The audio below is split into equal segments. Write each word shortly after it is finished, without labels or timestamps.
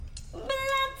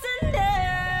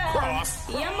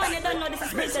Yeah, man, you don't know this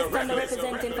is Princess Thunder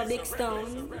representing for Big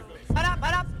Stone. But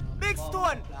Big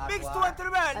Stone to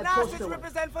the world. Now it's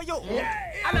represent for you.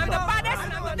 Yeah. And I'm the baddest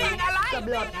thing alive.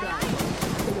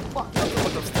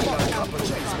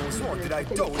 Did I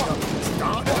do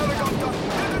start the helicopter?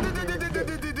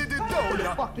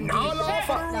 Now laugh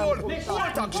for the roll.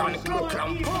 What action? Clock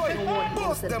and boy.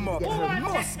 Bust them up.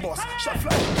 Must bust. Shot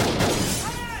fly.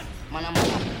 Man, I'm a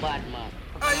bad man.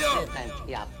 Ayo.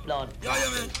 Yeah, blood. Yeah,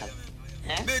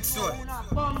 man. Big Stone.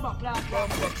 Bomba class.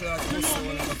 This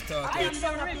one I'm talking. I am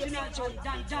the original Joe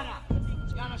Dantara.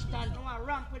 You understand? You want to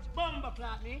rank with bomba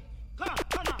class, me? Come on.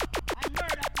 I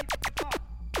murder people for fun.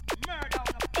 Murder on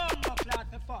a bomba class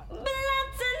for fun. Blood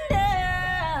Thunder.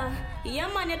 Yeah,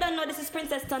 man, you don't know this is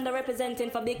Princess Thunder representing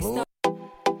for Big Stone.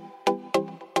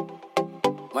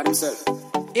 What himself?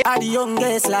 Yeah, the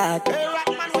youngest lad. Hey,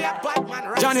 Ratman, we are bad man.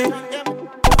 Right? Johnny.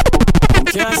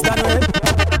 Can't stand it.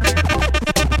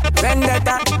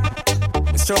 Vendetta.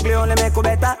 The struggle only make you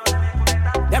better.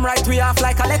 Them right we off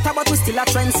like a letter, but we still a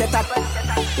trendsetter.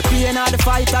 The pain all the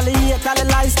fight, all the hate, all the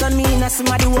lies done me. That's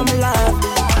somebody who me love.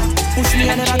 Push me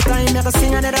another time, never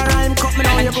sing another rhyme. Cut me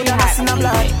now, you put a mess in the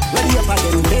blood. Ready up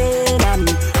again, pain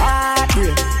and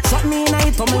heartbreak. Shot me in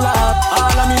it, me love.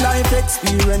 All of me life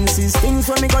experiences, things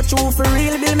when me got through for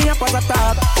real, build me up as a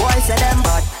top. Boy say them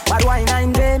bad wine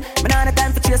I'm game. Me nah the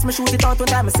time for chase, me shoot it out one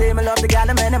time. I say me love the gal,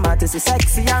 the man, them heart is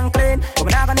sexy and clean. But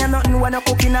me nah gonna have nothing when I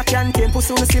cook in a canteen.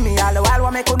 Pussy me see me all the while,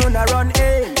 what make you no run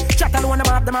in. Chat alone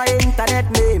about them my internet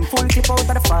name. Full tip out of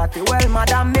the party, well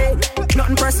madam me.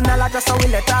 Nothing personal, I just how we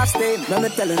let us stay. Let me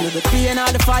telling you the pain,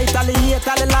 all the fight, all the hate,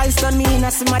 all the lies on me.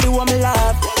 That's somebody who me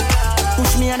love.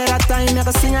 Push me another time,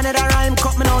 never sing another rhyme.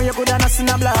 Cut me now, you good and I see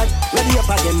no blood. Ready up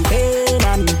again, pain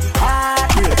and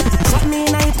heartbreak. Shot me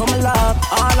in it, me love.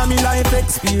 All of me life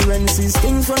experiences,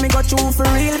 things when me got through for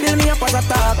real, build me up as a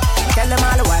top. Tell them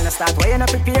all the while I start way not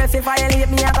prepare. If violate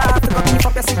me, I have to go keep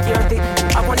up your security.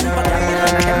 I want to put that in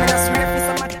and I get me the swear for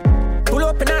somebody. Pull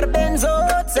up in the Benz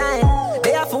outside.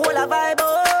 They are full of vibe,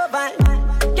 oh vibe.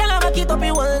 Girl, I make it up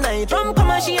in one night. From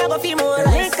come and she a go feel more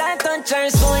like I touch her,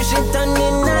 so she turn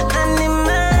in an animal.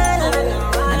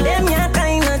 And them ya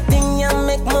kind of thing ya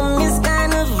make me miss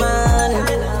carnival.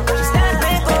 She start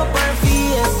make up her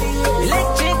face,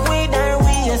 electric with her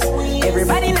waist.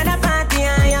 Everybody in the party,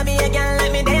 I be a girl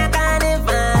like me there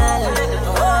carnival.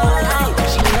 Oh,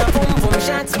 she a boom boom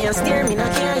shots, me a steer, me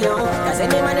not care yo. Cause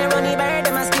any man a run the bird,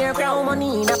 them a scare crowd.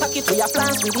 Money in a pocket, we a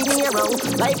flash, we did me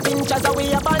around. Like pinchers,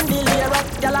 away a bundle here up.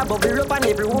 Y'all a bubble up on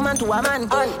every woman to a man.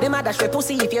 Them a dash for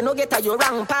pussy if you no get a you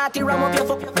wrong. Party ram up your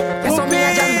fuck. That's on me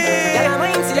a jam. Y'all a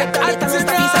mind select a little Mr.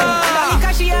 Peace. And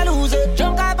because she a lose it,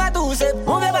 jump up a dose it.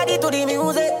 Move your body to the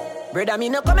music. Brother, me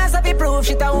no come as a proof.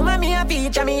 Shit a woman, me a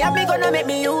feature. Me have me gonna make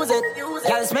me use it.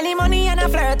 Y'all smelly money and a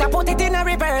flirt. I put it in a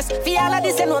reverse. For all of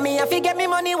this and know me, I fi get me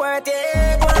money worth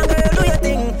it. Go on girl, do your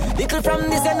thing. Little from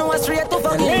this and know straight to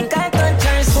fucking. Link I touch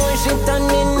her, so she turn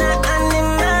in a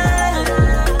animal.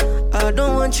 I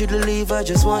don't want you to leave, I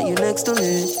just want you next to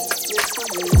me.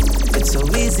 It's so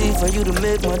easy for you to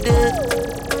make my day.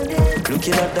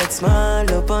 Looking at that smile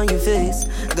up on your face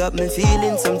got me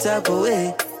feeling some type of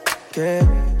way. Girl,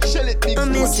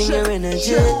 I'm missing your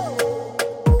energy. I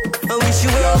wish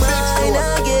you were mine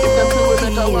again.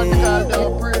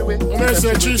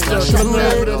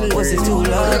 Was it too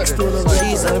long?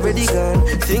 She's already gone.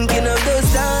 Thinking of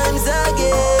those times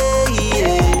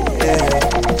again.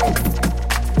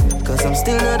 Cause I'm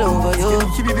still not over you.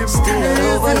 Still not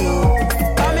over you.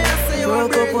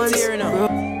 Broke up once.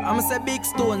 I'ma say Big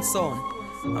Stone son.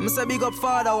 I'ma say big up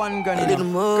father one granny.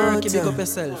 Girl, keep big up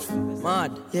yourself.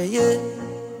 Mad. Yeah.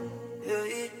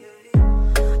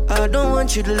 I don't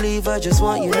want you to leave, I just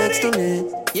want you next to me.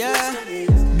 Yeah.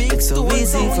 Big it's so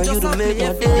easy for you to make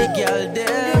my day. Girl,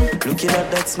 them. Looking at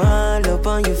that smile up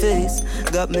on your face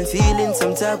got me feeling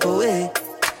some type of way.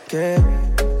 Girl,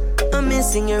 I'm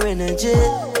missing your energy.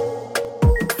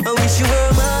 I wish you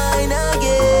were mine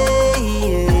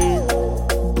again.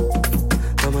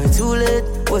 Am I too late?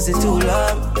 Was it too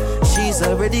long? She's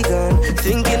already gone.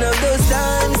 Thinking of those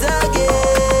times again.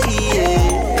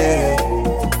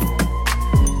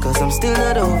 Cause I'm still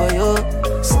not over you.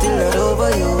 Still not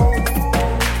over you.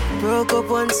 Broke up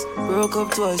once, broke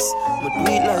up twice. But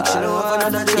do it like she don't have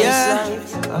another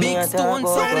chance. Yeah. Big Stone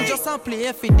son just a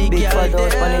play for the girl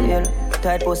them.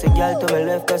 Tight pussy girl to my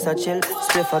left, cause I chill.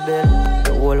 Spliff a bell,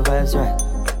 the whole vibes right.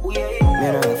 Me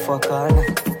and I fuck all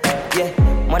night. Yeah,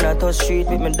 man I touch street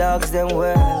with my dogs, them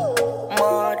well.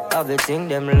 Mad, everything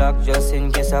them lock, just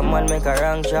in case a man make a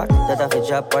wrong shot. That I fi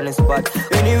drop on the spot.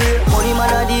 Anyway, money man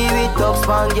I deal with top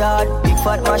span yard. Big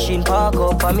fat machine park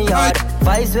up on me yard.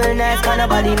 Vibes well nice, can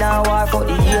nobody now war for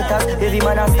the haters. Every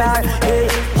man a star. Hey,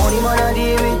 money man a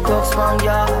deal with talk strong,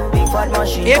 yeah. Big fat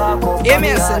machine park up. Hear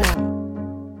me, son.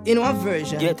 In one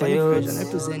version, Get to yours. version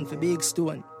represent for Big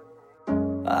Stone.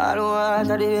 I don't want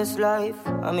to this life.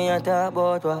 I mean, I talk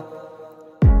about what?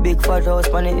 Big fat house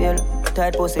on the hill.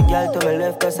 Tight pussy girl to my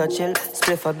left, plus a chill.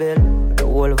 Spliff a bill. The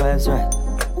whole vibes right.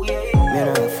 Me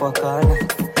and I fuck all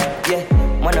night. Yeah,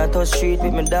 man, I touch street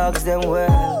with my dogs, them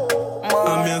well.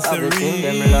 Everything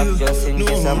them lock just in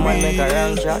case a man make a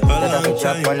wrong shot. Let a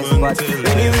chop on the spot.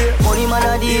 Anyway, money man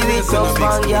a deal with some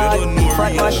strong yard. Big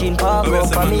fat machine park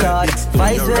up from me yard.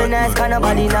 Vibes well nice, can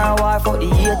nobody now war for the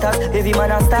haters. Every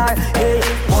man a star. Hey,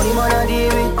 money man a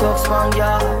deal with top strong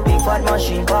yard. Big fat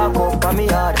machine park up from me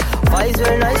yard. Vibes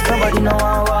well nice, nobody now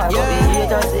war for the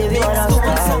haters. Every man a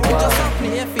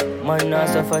star. Man not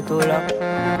suffer too long.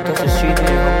 Touch the street and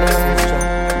you come to the shop.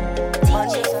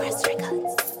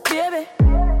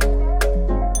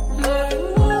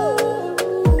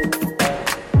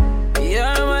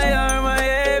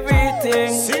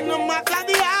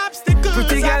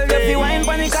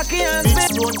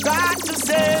 Got to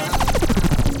say,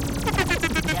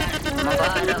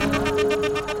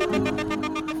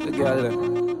 the girl.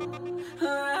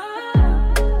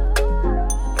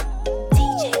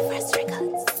 DJ Fresh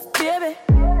Records. Baby.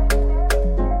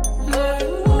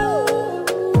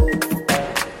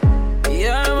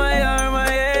 You're my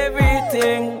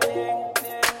everything.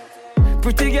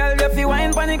 Pretty girl, you feel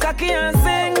wine, pon the cocky and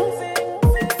sing.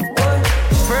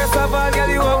 First of all, girl,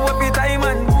 you have what time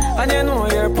and you know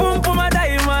you're pump for my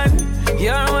diamond.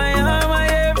 You're my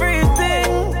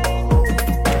everything.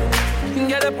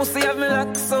 Get the pussy of me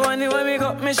luck, so anyway me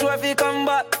got me sure if you come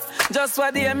back. Just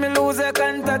for the me lose your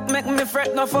contact, make me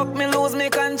fret, no fuck me lose me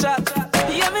contract.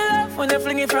 Yeah, me love when you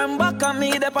fling it from back and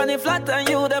me dip on the flat and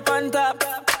you dip on top.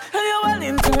 And you all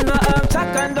in tune, no up,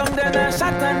 chuck and down, then I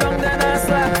shot and down, then I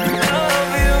slap.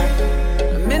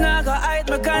 Love you, me not go hide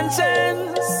my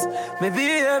conscience. Me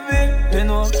baby, you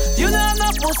know no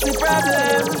pussy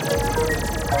problem.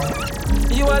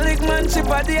 You a lick man, chip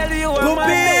a deal, you a my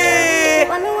baby.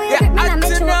 When me wake up, me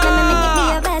make you up, me make it be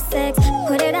your best sex.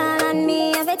 Put it all on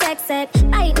me, I fi text it.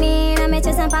 Bite me, I make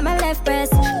you send for my left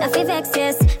breast. I fi vex,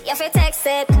 yes, you fi text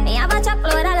it. Me have a chop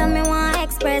load, all of me want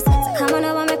express. So come on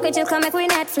over, make we chill, come make we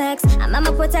Netflix. And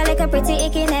mama put her like a pretty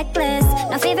icky necklace.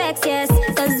 I fi vex, yes,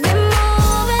 'cause we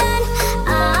moving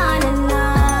on and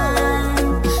on.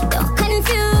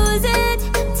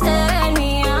 Turn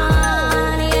me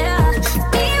on, yeah.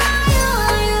 Be you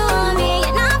want me.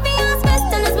 You're not be your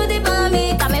best, and it's with it for me.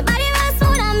 Got me body well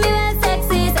smooth and me well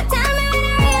sexy. So tell me when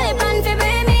you really plan to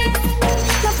bring me.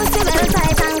 Your pussy well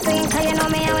tight and clean, 'cause you know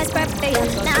me always prep for you.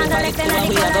 Now I'm gonna let you know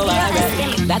the color of your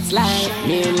skin. That's life.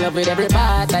 Me in love with every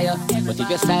part of you. But if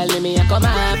you style me, I come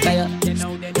after you.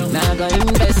 Now go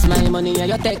invest my money and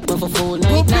you take me for food. No,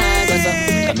 it nah go so.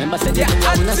 Remember said you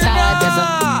want to start, yes sir.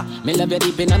 Me love you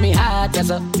deep in my heart, yes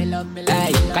sir.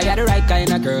 Hey, 'cause you're the right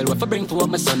kind of girl. What for bring to up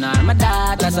my son or my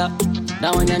daughter, sir.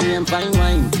 That one your name fine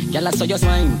wine. Girl, I saw your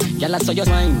swine. Girl, I saw your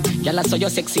swine. Girl, I saw your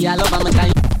sexy all over my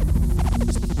time.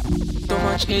 Too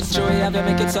much history, have you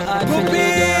make it so hard for me,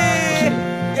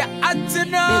 girl. yeah, I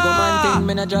don't know. Big man thing,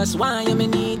 me not just want you, me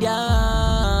need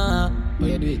ya.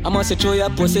 I must show your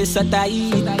pussy so tight.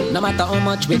 No matter how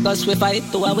much we go, we fight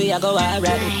to a way I go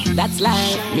alright. That's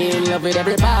life. Me in love with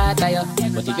every part of you.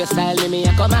 But if you style me,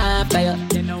 I come after you.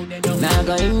 Now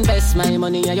go invest my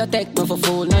money and you take me for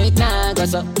food. No, it nah go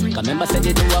so. Remember said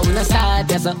you do I wanna start,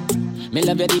 yes sir. Me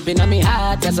love you deep in my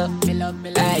heart, yes sir.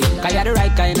 Hey, 'cause you're the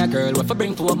right kind of girl. What for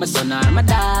bring to up my son or my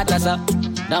daughter, sir.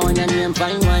 That one your name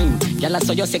fine wine. Girl, I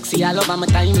saw you sexy all over my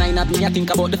timeline. Of me, I think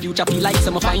about the future, feel like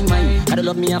some fine wine. I don't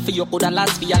love me and for you could have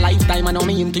last for your lifetime. I know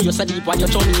me into you so deep while you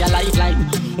show me a lifeline.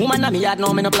 Woman, I'm me had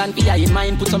no me no plan for you in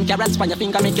mind. Put some carrots on your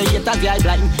finger, make your haters the eye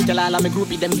blind. Tell all of my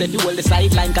groupie them say you hold the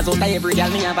sideline. 'Cause out of every girl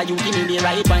me have a you give me the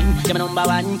right wine. You're my number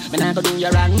one, me not go do you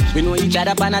wrong. We know each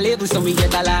other on a level so we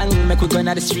get along. Make we go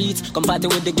into the streets, come party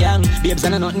with the gang. Babes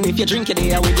and nothing if you drink it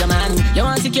there with your man. You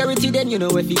want security then you know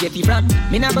where you get it from.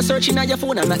 Me not go searching on your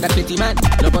phone, I'm not that pretty man.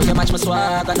 Look how you match my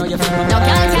swag, I know you feel. No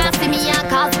girl can't see me and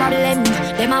cause problem.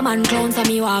 Them a man clowns so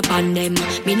me walk on them.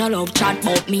 Me no love chat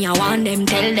but me I want them.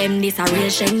 Tell them this a real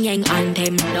Sheng Yang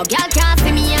anthem. No girl can't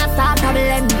see me and start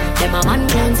problem. Them a man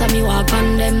clowns so me walk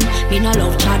on them. Me no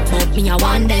love chat but me I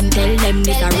want them. Tell them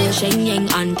this a real Sheng Yang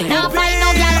anthem. Now find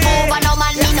no girl over no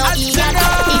man me no idiot.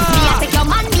 If me a take your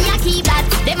man me a keep that.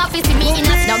 Them a fi see me in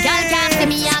a. No girl can't see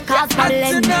me and cause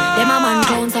problem. Them a man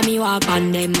clowns so me walk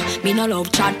on them. Me no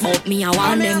love chat, but me I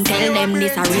want them. Tell them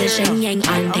this a real Sheng Yang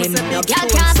anthem. No girl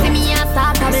can't see me a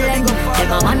start problem.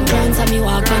 Them a man clown, so me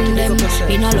walk on them.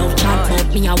 Me no love chat, but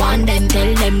me I want them.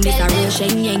 Tell them this a real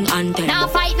Sheng Yang anthem. Now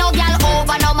fight no girl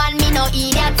over no man, me no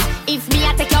idiot. If me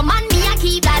a take your man, me a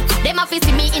keep that. Them a see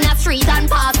me in a street and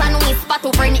pass and whisper to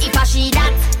friend if I she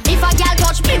that. If a girl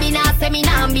touch me, me nah say me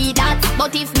nah be that.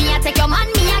 But if me a take your man,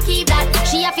 me a keep that.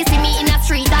 She a see me in a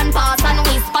street and pass and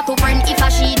whisper to friend if I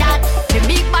she that. Me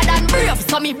big bad and brave,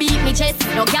 so me beat me chest.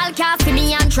 No girl can't see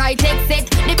me and try take set.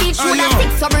 The bitch should have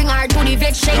six, so bring her to the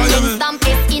vet. Shake stamp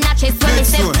it in a chest when me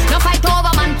step. No fight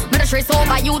over man, me the stress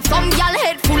over youth. Some girl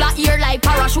head full of ear like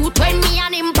parachute. When me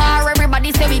and him par,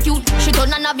 everybody say we cute. She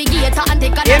turn a navigator and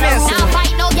take a route. Now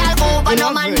fight no girl over no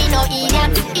man, me no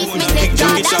idiot. If me take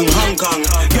Jordan, Hong Kong.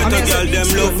 Get a girl them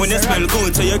love when they smell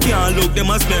good, so you can't look them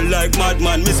a smell like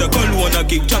madman. Me say girl wanna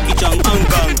kick Jackie Chan Hong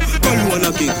Kong. Girl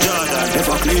wanna kick Jordan. If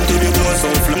I clean to the bone, so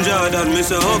from Jordan. Me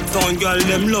say uptown girl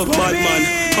them love bad man.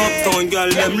 Uptown girl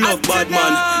them love bad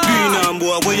man. Green and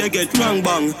boy where you get wrong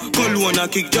bang. Girl wanna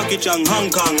kick Jackie Chan Hong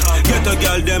Kong. Get a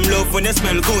girl them love when they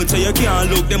smell good, so you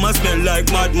can't look them a smell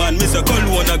like madman. Me say girl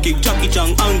wanna kick Jackie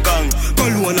Chan Hong Kong.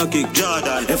 Girl wanna kick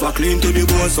Jordan. If I clean to the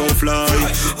bone, so fly.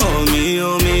 Oh me,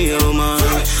 oh me, oh my.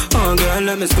 Oh girl,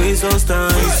 let me squeeze those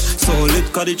thighs. So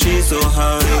lit, cause the cheese so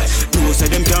high. No say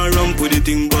them can't run with the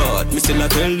thing, but me still I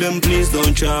tell them please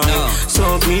don't try.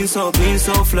 So clean, so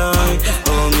fly.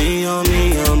 Oh me, oh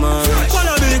me, oh my.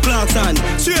 Follow Billy Clarkson.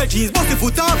 Straight jeans, bust the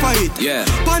foot off of it. Yeah.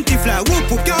 Panty fly, whoop,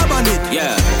 put carb on it.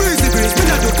 Yeah. Breezy breeze, me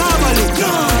not do carb on it.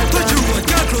 Touch you, but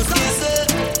get close.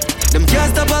 Them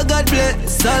can't stop a God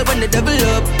bless. All when they double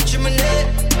up.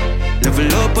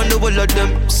 Level up on the wall of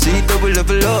them. See double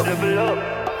level up.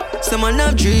 Some man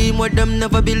have dream what them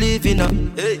never believe in.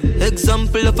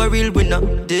 Example of a real winner.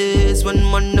 This one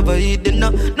man never eat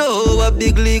dinner. No, a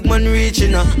big league man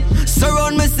reaching.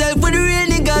 Surround myself with real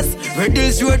niggas. Red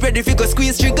Hills Road ready for go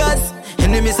squeeze triggers.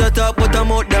 Enemies are top but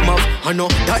I'm out them off. I know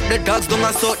that the dogs don't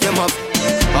sort them off.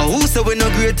 Who say we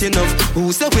not great enough?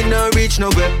 Who say we not reach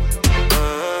nowhere?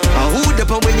 Who the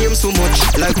power we name so much?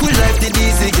 Like who life did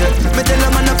easy get? Me tell a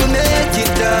man to make it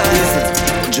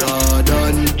die.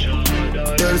 Jordan.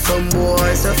 Tell some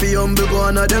boys if you humble go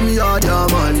on a them yard, yeah,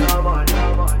 man.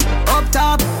 Up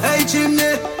top, hey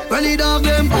chimney, when the dog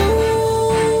them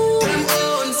boom.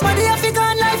 But the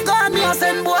African life got me a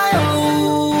send boy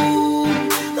home.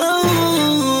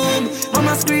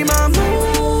 Mama scream and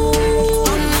boom.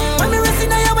 When me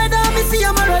resting on your bed, me see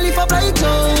I'm a rally for like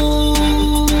Joe.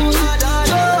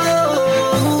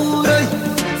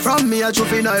 From me a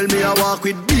juvenile, me a walk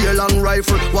with a long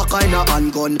rifle. What kind of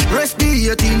handgun? Rest the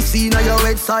 18 scene on your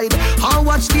bedside. How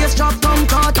watch this chop down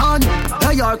carton?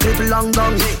 Hey, your clip long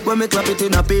down. When me clap it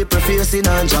in a paper facing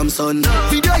and jam son.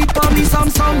 Video it for me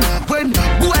Samsung. When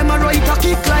who am I right a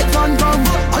kick like Van Damme?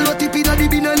 A lot tip in a the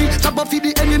binelli. Chop off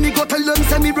the enemy, go tell them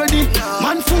semi ready.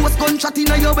 Man force gunshot in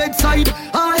a your bedside.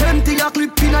 I empty a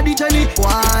clip in a the jelly.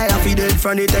 Why I feel dead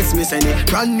from the test me send it.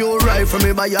 Brand new rifle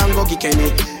me buy and go kick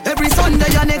any. Every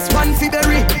Sunday your next one fi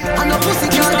berry. And a pussy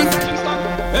can't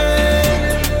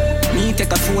Me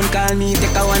take a phone call, me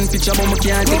take a one picture, but me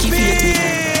can't take it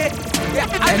fake.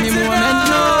 Any moment,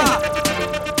 no.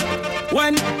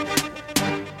 When?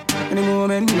 Any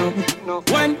moment, no.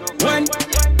 When?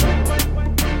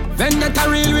 Then that I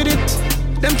real with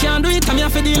it. Them can't do it, I'm here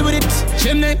to deal with it.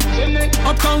 Chimney,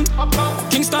 Uptown,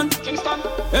 Kingston.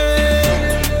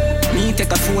 Hey. Me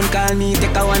take a phone call, me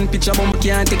take a one picture, but me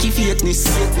can't take it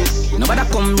fakeness. Nobody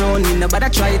come round me, nobody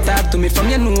try talk to me. From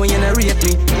you know you not rate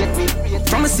me.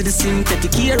 From a citizen, take the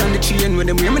care on the train. When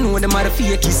them hear me know them are the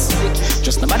fakies.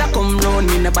 Just nobody come round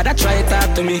me, nobody try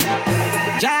talk to me.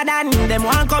 Jordan, them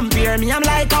want compare me, I'm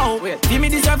like, oh, give me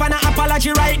deserve an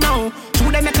apology right now.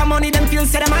 To them make a money, them feel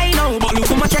say them I know. But look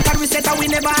how much record we set, we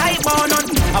never hype on none.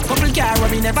 A couple car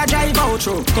where we never drive out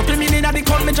through. Couple million at the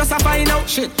count, me just a find out.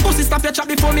 Shit, pussy stop your chat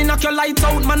before me knock your lights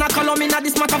out. Man, I call me na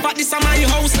this matter, but this is my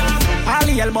house. All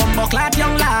the album bucklat,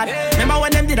 young lad. Remember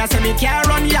when them did I say me care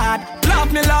on yard.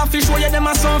 Laugh me laugh, show you them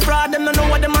a some fraud. Them don't know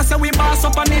what them a say, we boss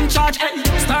up and in charge. Hey,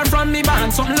 start from me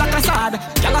band, something like a sad.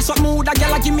 Gyal a swap mood, a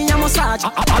gyal a give me a massage.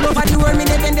 All over the world, me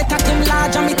they bend the top them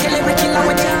large. And me tell every killer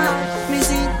what them. Me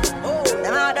see,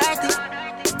 them are dirty.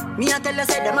 Me a tell you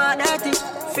say them are dirty.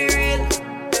 For real,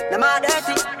 them are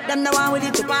dirty. Them the one with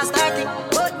it to pass 30.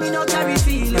 But me no carry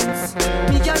feelings.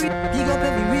 Me carry, big up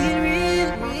every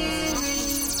real.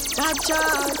 That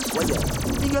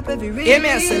charge. Big up every real.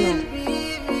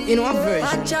 In one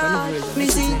version, me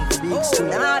see,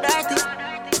 them are dirty.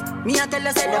 Me a tell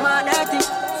you say them are dirty.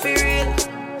 For real,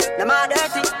 them are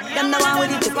dirty. Them the one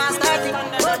with it to pass 30.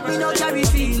 But me no carry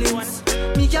feelings.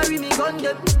 Me carry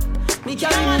them. Me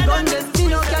carry me gun them. Me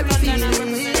no carry feelings.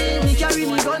 Me carry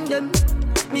me gun them.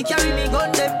 Me carry me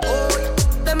gun them. Oh,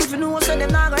 them if you know so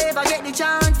them not gonna ever get the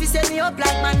chance to set me up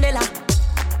like Mandela.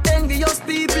 Envious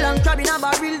people and crab in a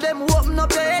barrel, them open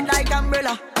up your head like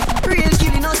umbrella. Real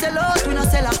killing no sell out, we no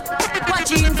sell her.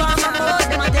 Watching for my mouth,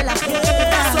 them a tell her.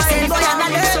 That's why them boy and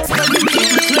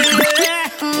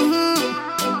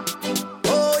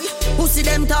who see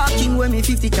them talking when me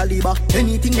 50 caliber?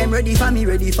 Anything them ready for, me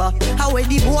ready for. How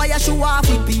the boy I show off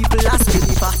with people last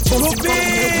deliver. Who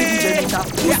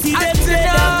see them say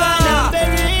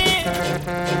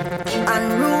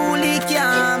I'm unruly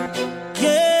camp.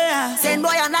 Yeah. Send boy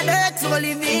and a dirt so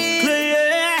living.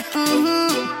 Yeah.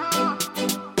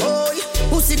 Oh,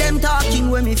 who see them talking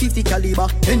when me 50 caliber?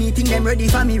 Anything them ready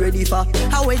for, me ready for.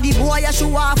 How the boy I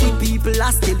show off with people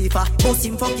last deliver. Bust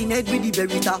him fucking head with the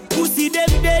berita. Who see them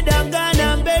dead and gone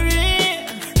and buried?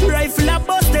 Rifle a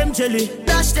bust them jelly.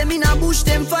 Dash them in a bush,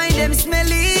 them find them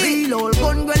smelly. Real old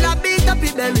gun girl a beat up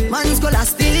it berry. Man's gonna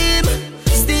steam,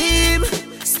 steam,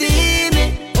 steam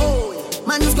it. Oh,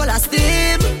 man's gonna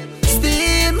steam,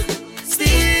 steam,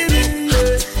 steam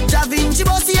it. Da Vinci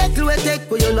bossy head will take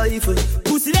for your life.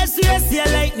 Pussy let's see a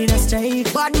lightning a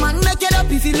strike. Bad man make it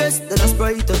up if he less than a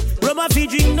Sprite. Rubber fi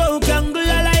drink no candle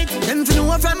a light. Them fi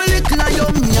know from a little and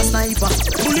young me a sniper.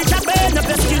 Bullet a burn up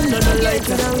your skin no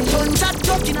lighter. Gunshot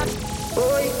chucking at.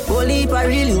 Holy pa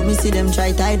really who me see them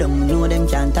try tie down. Me know them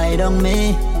can't tie down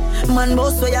me. Man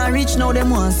boss where you rich now them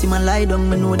want see man lie down.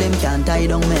 Me know them can't tie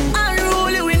down me.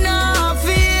 Unruly we not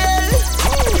feel.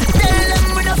 Tell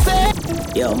them we not fail.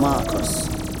 Yo Marcus.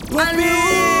 Unruly.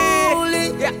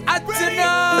 Yeah, I don't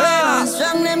know.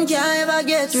 Strong them can't ever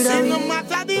get through the no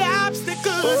matter the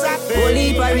obstacles I face.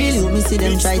 Holy pa really who me see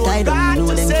them try tie down. Me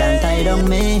know them can't tie down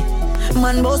me.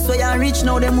 Man boss where you rich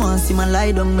now them want see man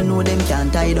lie down. Me know them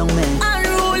can't tie down me.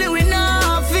 Unruly we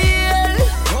not feel.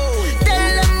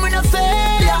 Tell them we not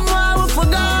fail. Them want we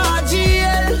forgot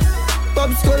jail.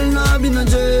 Pop skull now be no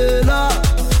jailer.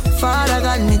 Father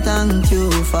God me thank you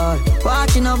for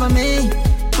watching over me.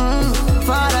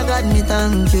 Father God me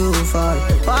thank you for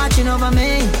watching over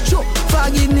me. Sure.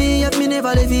 Forgive me if me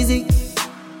never live easy.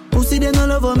 Who see them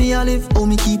all over me I live. Oh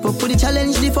me keep up with the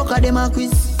challenge. The fucker them a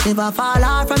quiz. Never fall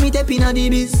off from me tapping a the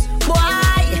biz.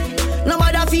 Boy,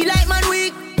 nobody feel like man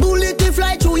weak. Bullet to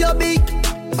fly through your beak.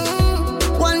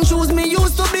 One shoes me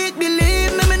used to beat.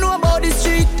 Believe me, me know about the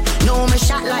street. No, me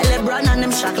shot like LeBron and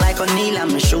them shot like O'Neal.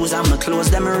 And my shoes and my clothes,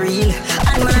 them are real.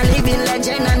 And when I live in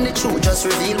legend and the truth just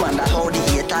reveal. Wonder how the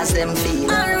haters them feel.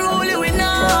 Unruly we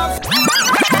know.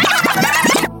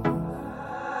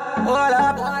 Hold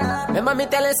up. Remember me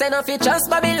tell you say no fi trust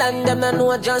Babylon. Them no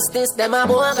know justice, them a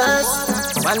bogus.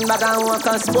 One bag of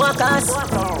workers.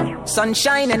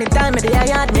 Sunshine anytime of the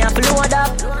yard, me a load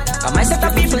up. Cause my set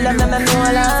of people, them no know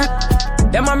a lot.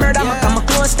 Them a murder, me come a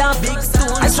close up.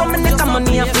 I saw me neck and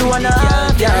money a flow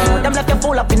up. Yeah, them left you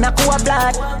full up in a cool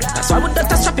blood. That's why with the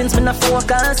strappings me no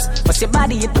focus. But your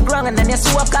body hit the ground and then you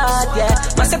swap card. Yeah,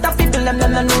 my set of people, them no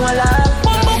know a lot.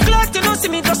 Bumbo clock, you don't see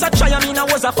me just a try. I mean I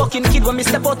was a fucking kid when me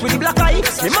step out with the black eye.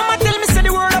 Me mama tell me say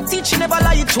the word of teaching never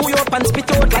lie. Chew you up and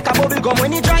spit out like a bubble gum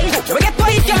when you dry. You get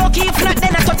quiet, you lucky. If not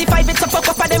then at 35 it's a fuck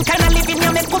up of them kind of living.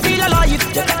 You make me feel alive. You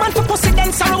take man for pussy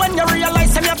then sorrow when you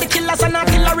realize them you have the killers and not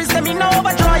killers them in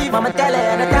overdrive. Mama tell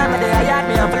her the time of the yard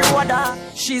me have a loader.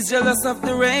 She's jealous of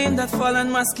the rain that fall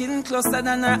on my skin, closer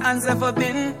than her hands ever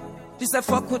been. She said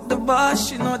fuck with the boss,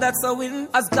 she know that's a win.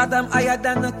 As God I'm higher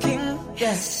than a king.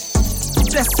 Yes.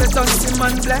 Blessed don't see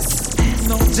man bless.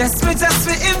 No, just me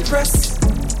impress.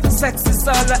 Sex is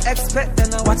all I expect.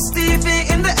 Then I watch TV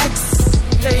in the X.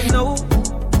 They know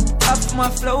off my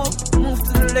flow. Move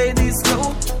to the ladies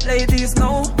slow. Ladies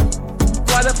know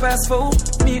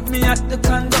 4:15. Meet me at the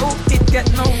condo. It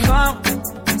get no calm.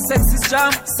 Sex is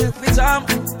jam, silky jam.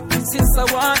 Since I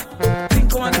want,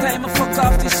 think one time I fuck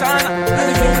off the shana. And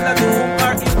the girl that do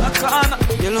are in a corner.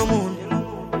 Yellow moon.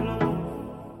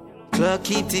 Clock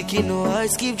keep ticking, no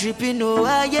eyes keep dripping, no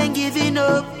I ain't giving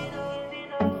up.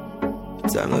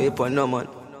 Time no hip on no man.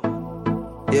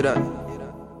 Hear that?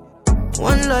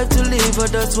 One life to live,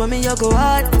 but that's why me I go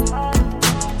hard.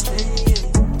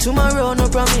 Tomorrow no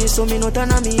promise, so me not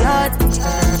turn on me heart.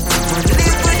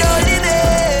 Live without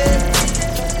limit.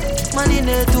 Man in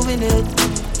it to win it.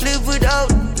 Live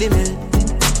without limit.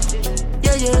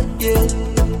 Yeah, yeah, yeah.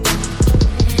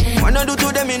 Wanna do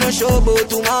to them in a show about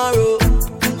tomorrow.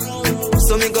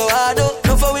 So me go hard up,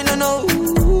 no for we no know.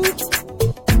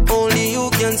 Only you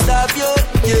can stop you,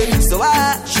 yeah. So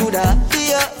why should I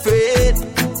be afraid?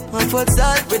 My foot's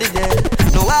already dead.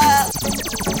 No why.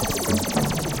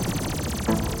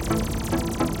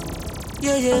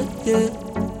 Yeah, yeah, yeah.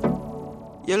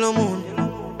 Yellow moon.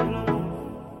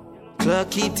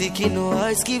 Clock keep ticking, no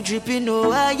eyes keep dripping,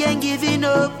 no I ain't giving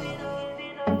up.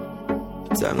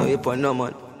 Time no hip on no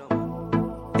man.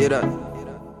 Hear that?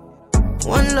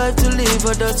 One life to live,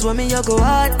 but that's why me I go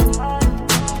hard.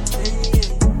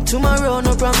 Tomorrow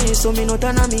no promise, so me no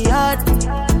turn on me hard.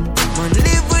 Man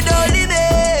live without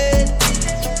limit.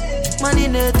 Man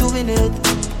in it to win it.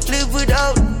 Live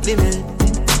without limit.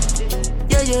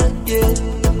 Yeah, yeah, yeah.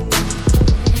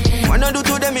 Man I do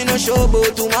to them in no show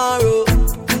about tomorrow.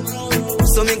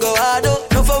 So me go hard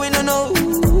up, no for we no know.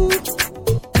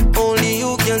 Only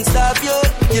you can stop you,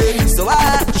 yeah. So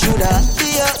I should I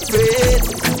be afraid?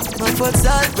 My foot's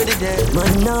already dead.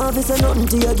 Man, now if it's nothing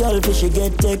to your girl, for she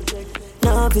get tech.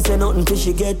 Now if it's nothing, for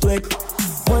she get wet.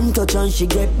 One touch and she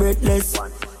get breathless.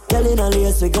 Girl in a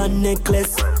lace, we got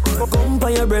necklace. Come by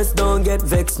your breast, don't get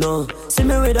vexed, no. See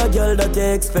me with a girl that you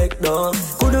expect, no.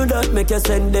 Couldn't that make you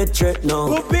send that threat,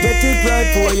 no. Get it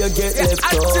right before you get left,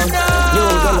 no. Yo,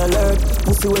 girl alert.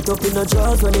 Pussy wet up in the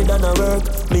drawers when it done a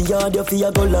work. Me yard your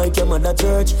fear go like your mother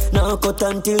church. Now cut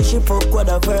until she fuck with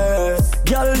a verse.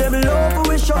 Girl, them love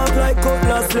we sharp like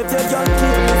cutlass. Let your girl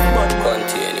kill this bad man.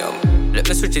 Continue. Let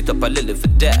me switch it up a little for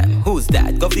them. Who's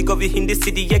that? Govy in the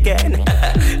city again.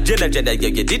 Jenna, yeah,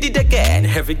 you did it again.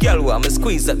 Every girl want me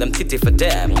squeeze up them titty for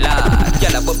them. Lord,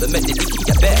 girl above the met the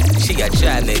dicky a bed. She got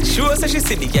try make sure so she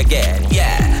city again.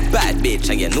 Yeah, bad bitch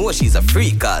and you know she's a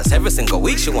freak. Cause every single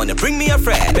week she wanna bring me a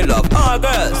friend. Me love all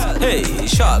girls, hey,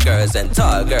 short girls and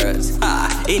tall girls.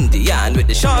 Indian with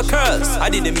the short curls. I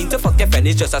didn't mean to fuck your friend,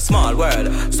 it's just a small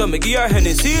world. So me give her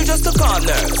Hennessy just to calm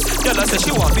nerves. Girl I say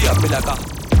she want me up me like a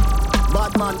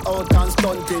bad man out and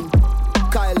stunting.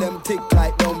 Kyle them thick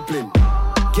like dumpling.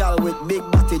 Girl with big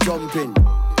body jumping.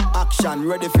 Action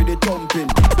ready for the thumping.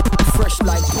 Fresh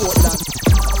like Portland.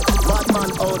 Bad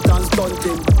man out and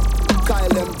stunting. Kyle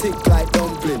them thick like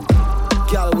dumpling.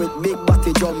 Girl with big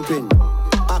body jumping.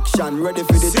 Action ready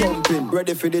for the thumping.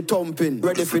 Ready for the thumping.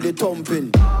 Ready for the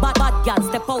thumping. Bad girl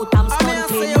step out, I'm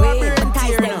stunting.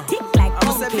 Ties them thick like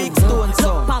pumpkin.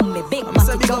 Look pon me, big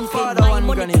body jumping. My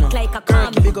money thick like a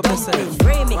calm dumpling.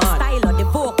 Remix style of the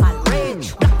vocal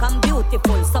range. Black and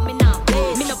beautiful, so me now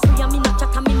play. Me no pray, me no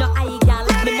chat, me no eye gal.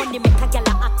 Me money make a gal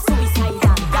act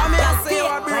suicidal.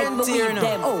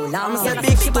 I'm say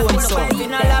big stone so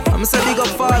I'm say big up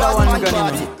father one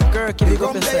gun. Girl, big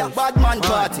up yourself. Bad man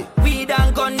party. We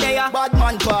done gone there. Bad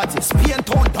man party. Spain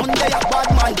town done there. Bad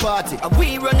man party.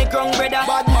 We run the ground, brother.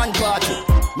 Bad man party.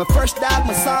 My first dog,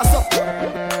 my sauce up.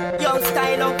 Yo,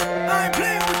 style up. I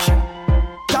play with you.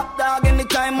 Top dog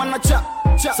anytime on a chop.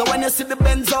 So when you see the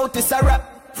Benz out, it's a rap.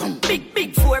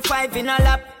 Big 4-5 in a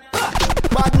lap.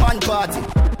 Bad man party.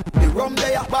 The rum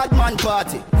there, bad man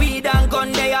party. We done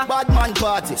gone there. Bad man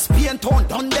party. Spain town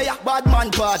done there. Bad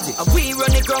man party. We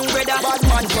run the ground, brother. Bad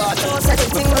man party. So say the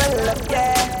thing well up,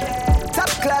 yeah. Top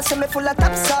class, so me full of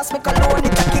top sauce. Me cologne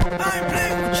it a kick. I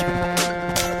play with you.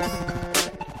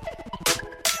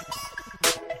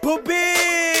 Booby,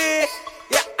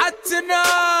 yeah, at you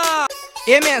know.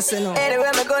 Hear me say no.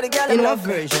 Anywhere me go, the girl in what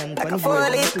version? like a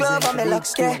 4-leaf glove on me luck,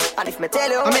 yeah. And if me tell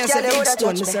you, I mean, I say girl, big you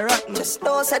stone, woulda Mr. judge Rock. me. Just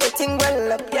know say the thing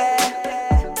well up,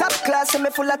 yeah. Top class, so me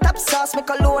full of top sauce. Me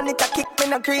cologne it a kick. Me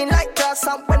no green like grass.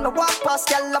 And when me walk past,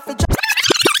 girl, off it.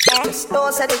 Just know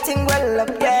say the thing well up,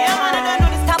 yeah. Yeah, man, I don't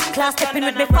know this top class. Stepping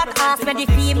with me fat ass. When the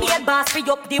female boss free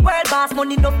up the world boss.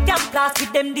 Money no damn class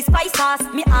with them the spice ass.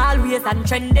 Me always and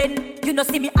trending. You know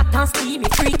see me hot and steamy,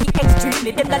 freaky,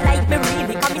 extremely. Them that like me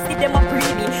really, come me see them up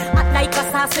me. Hot like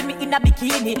a sauce when me in a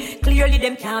bikini. Clearly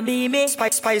them can't be me.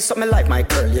 Spice up me like my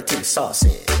girl, you think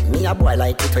saucy. Me a boy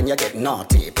like it when you get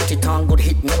naughty. Put it on good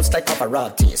hit notes like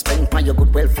Pavarotti. Spend by your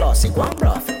good well flossy, go on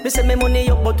rough. Me say me money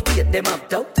up but wait them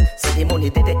up out. See the money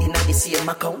they in the same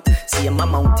account. See my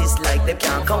amount is like them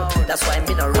can't count. That's why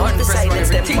me no run the silence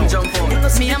them jump on.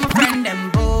 Me and my friend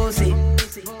them bossy.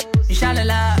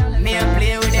 Inshallah, me a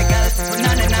play with the girls, but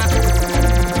none enough.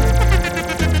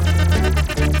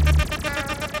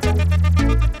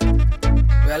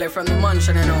 Well, from the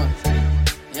mansion, you know.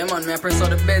 Yeah, man, me I press all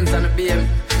the Benz and the BM.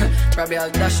 Probably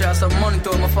I'll dash you some money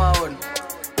to my phone.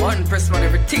 One press, man,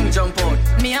 everything jump out.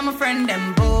 Me and my friend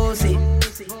them bossy.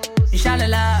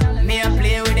 Inshallah, me a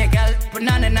play with the girl, but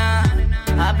none enough.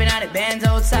 Hopping out the Benz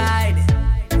outside.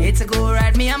 It's a good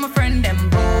ride, me and my friend them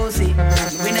bossy. We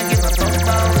don't give a fuck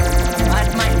about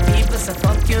bad mind people, so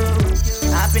fuck you.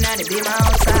 Hopping out the beam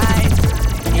outside.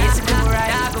 It's a good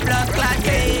ride, I go block like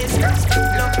this.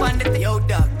 Look on the yo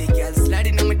dog, the girl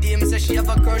sliding on my DM, say she have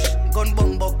a crush. Gun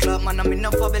bumbo club, man, I'm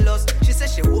enough fabulous. She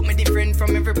says she want me different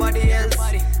from everybody else.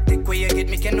 Think where you get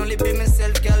me can only be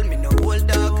myself, girl. Me no old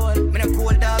dog, me no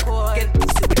cool dog. Get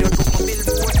pussy without book my bills,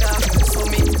 cool dog. So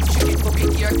me, she get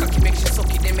fucking here, cocky make she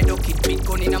suck it, then me duck it. Big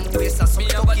gun in my waist,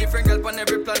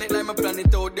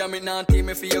 damn it, now team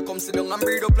me for you come sit down and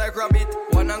breed up like rabbit.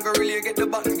 One and go really get the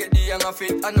button, get the young of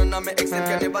it. And none of me except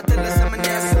can never tell the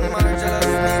seminary, son, man,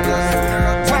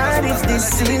 jealous. What if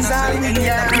this is all we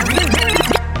are?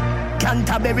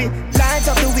 Canterbury, light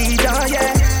up the weed, oh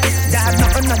yeah. Dog,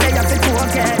 nothing no day off the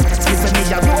coke, yeah. Skip for me,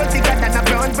 a roll bigger than a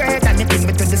brown bread. And it bring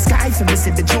me to the sky for me,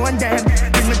 see the drone them.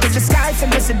 Bring me to the sky for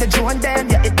me, see the drone them.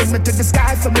 Yeah, it bring me to the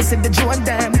sky for me, see the drone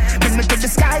them. Bring me to the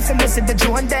sky for me, see the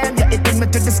drone them. Yeah, it bring me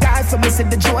to the sky for me, see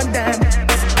the drone them.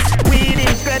 Weed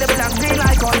incredible and green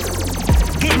like oil.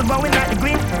 Keep me going like the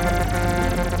green.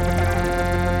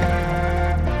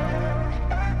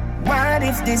 What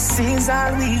if this is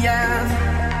all we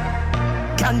have?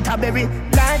 Canterbury,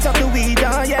 light up the weed,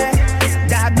 oh yeah.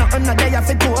 Dog, nothing no day off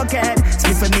the cokehead.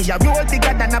 Skip for me, a roll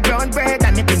bigger than a brown bread.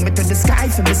 And it bring me to the sky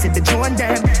for me, see the drone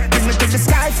them. Bring me to the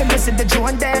sky for me, see the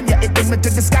drone them. Yeah, it bring me to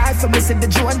the sky for me, see the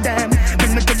drone them.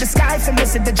 Bring me to the sky for me,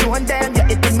 see the drone them. Yeah,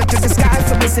 it bring me to the sky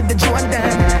for me, see the drone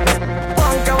them.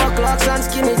 Punk our clocks and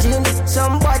skinny jeans.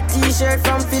 Some bad t-shirt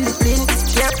from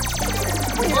Philippines. Yeah.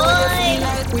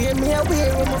 Wear me a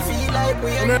wear when I feel like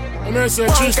wear.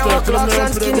 Punk our clocks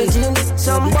and skinny jeans.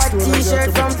 Some bad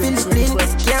t-shirt from Philippines.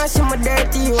 Can't see my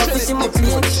dirty, you have to see my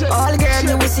clean. All girl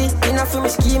you will see, enough for me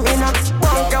scheme, enough.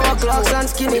 Punk our clocks and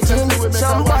skinny jeans.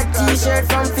 Some bad t-shirt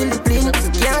from Philippines.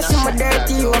 Can't see my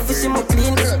dirty, you have to see my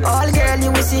clean. All girl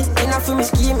you will see, enough for me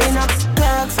scheme, enough.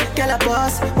 Clocks, girl a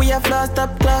boss. We have lost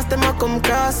up class, them a come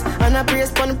cross. And I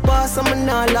brace pon the pass, I'm a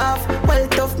not laugh. Well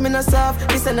tough, me not soft.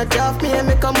 This ain't a job, me and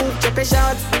make a move, check a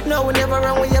shot. No, we never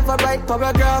run, we ever write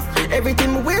paragraph.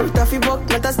 Everything we wear, toughy buck,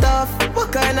 not a stuff.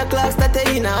 What kind of clocks that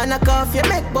they in and a cough? You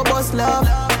make bubbles laugh.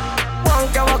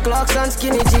 Punk our clocks and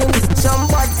skinny jeans. Some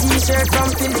bad t-shirt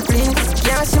from Philippines.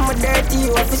 Can't see my dirty,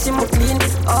 you have to see my clean.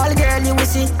 All girl you will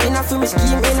see, enough for me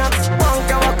scheme, enough.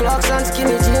 Punk our clocks and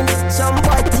skinny jeans. Some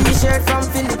bad t-shirt from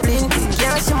Philippines.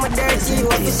 Can't see my dirty, you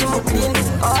have to see my clean.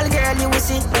 All girl you will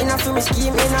see, enough for me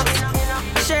scheme, enough.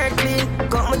 Shirt clean,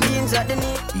 got my jeans at the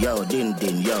knee. Yo, din,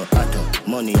 yo, atto.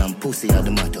 Money and pussy are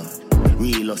the matter.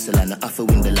 Real hustle and I have to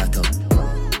win the lotto.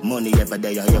 Money every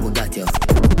day, yeah, we got you.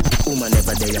 Woman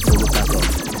every day, so we pack up.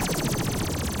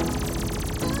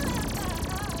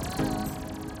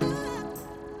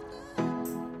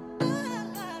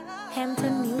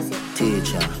 Hampton Music.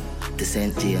 Teacher, the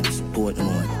St. James,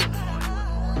 Portmore.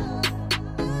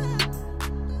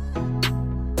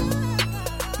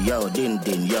 Yo, din,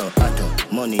 yo, atto.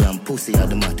 Money and pussy are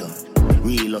the matter.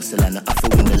 Real hustle and I have to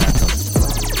win the lotto.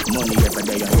 Money every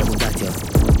day, yeah, we got you.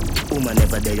 Woman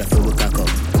every day, so we pack up.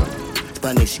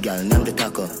 Spanish girl, name the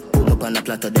taco. Put me up on a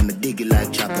platter, then me dig it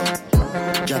like chopper.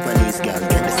 Japanese girl, get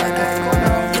the sack up.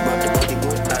 You want the body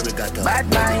good, arigato. Bad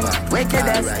mind,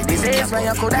 wickedness, disease when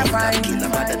you could have find. Killer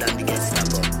better than the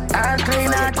Gestapo. I'll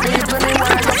clean out people, me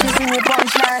want to see me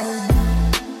punchline.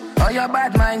 Oh, your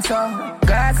bad mind, so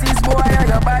glasses, boy, oh,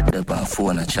 your bad. The bar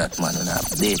phone a chat, man, and a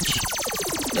bitch.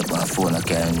 The bar phone a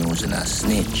carry news and a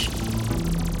snitch.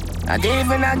 And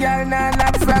even a girl nah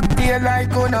knock frog tail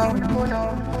like Uno.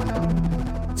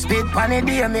 Spit pan the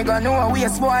day, me gon' know a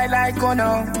waste boy like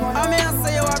Uno. I mean, I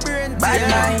say you a brain bad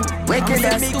mind,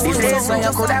 wickedness, disease when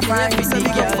you coulda find.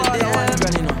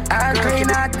 I'll clean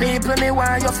out people, me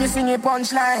want you fi sing a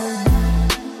punchline.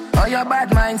 Oh, your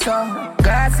bad mind, so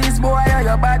glasses, boy, oh,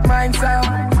 your bad mind, so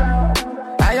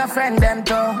and your friend, them,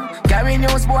 too. Carry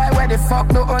news, boy, where the fuck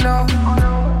do you know?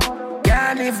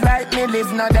 Can't live like me,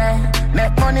 live no day.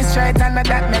 Make money straight and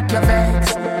that make you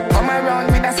vex. Come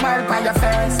around with a smile on your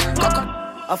face.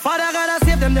 A father gotta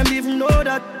save them even know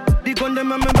that. The gun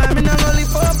them and me buy me not only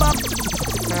for back.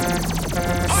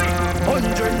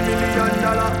 $100 million,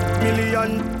 $1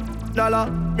 million, $100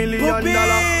 million.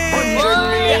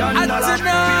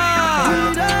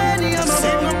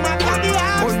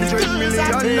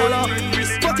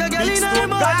 Fuck a girl in her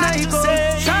mouth,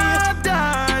 now sharp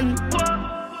down.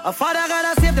 A father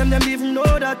gotta save them even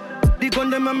know that. The gun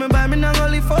them and me buy me not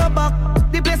only for back.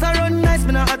 The place I run nice,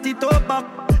 me not at it up back.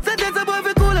 Say there's a boy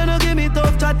fi cool and no give me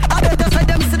tough chat. I better say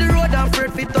them see the road and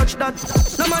afraid fi touch that.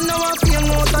 No man now a feel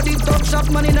out of the top shop.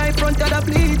 Man in the front of the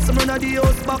bleed, some run of the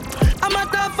house back. I'm a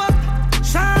tough fuck,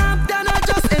 sharp than not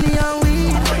just any and we.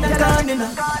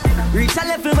 Reach a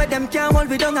level where them can't hold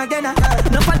me down again.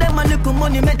 Enough of them a little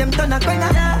money make them turn a quenga.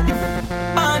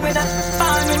 Born with that.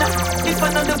 If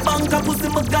another bank a pussy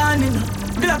my gun in.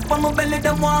 Black on my belly,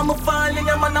 them want me falling.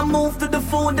 Yeah, man, I move to the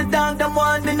food, the dog, them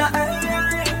want in the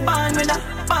air. Born with that.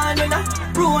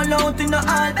 Roll out in the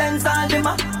all dance all them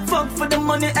a fuck for the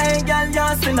money, hey girl,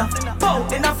 you're sinner. Pow,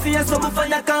 in a face, so for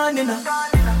your corner.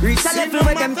 Reach a level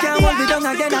where them can't hold me down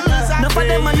again. No for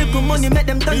them a little money, make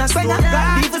them turn a spender.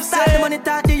 Even start the money,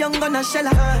 talk the young gun a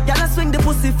sheller. Y'all swing the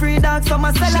pussy free dogs from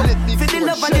a cellar. For the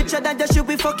love and the cheddar, just should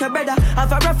be fuck your brother.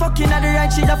 Have a rough fucking at the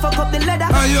right, she a fuck up the leather.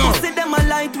 We see them a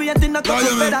light, we ain't in a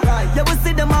couple better. Yeah, we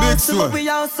see them a hustle, but we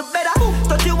also better.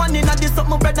 31 in a this up,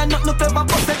 my brother, not no clever.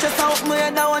 But the chest out, my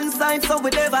head on one side, so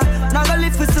we never. Now go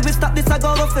live, we see we stop this, I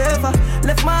go forever.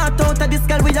 Left my heart out of this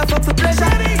girl, we a fuck for pleasure.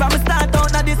 From the start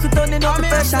out of this, we turning up the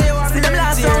pressure. See them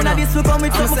last round of this, we come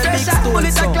with some pressure. Pull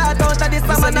it a cloud out of this,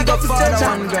 I'm a go for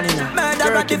stretcher.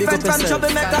 Murder at the front from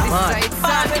troublemaker.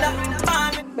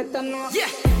 Yeah,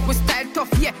 we style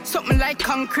tough, yeah, something like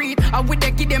concrete. I would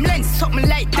give them lens, something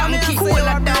like donkey.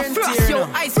 Cooler than frost, your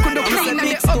eyes could look clean and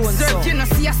they observe. You know,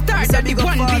 see a star that the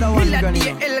one big will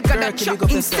the L got a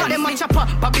chop inside. Them a chopper,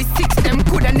 Bobby 6, them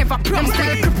coulda never promised.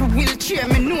 Them style cripple wheelchair,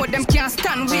 me know them can't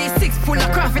stand. V6 full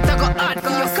of craft, it a go hard,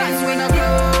 cause you can't win a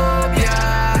globe,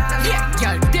 yeah.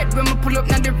 Yeah, girl, dead when we pull up,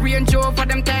 now the Range Rover,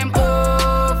 them time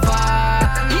over.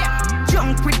 Yeah,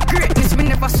 junk with greatness, we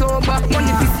never sober.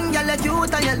 Money fishing, y'all like you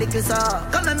and your little saw.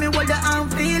 Come let me hold your arm,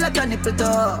 feel like your nipple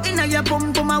toe. Inna your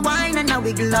pum pum a wine and a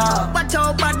wiggle up. Watch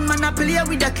out, bad man a play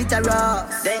with the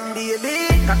clitoris. Then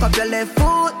baby, cock up your left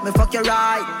foot, me fuck your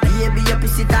right. Baby, your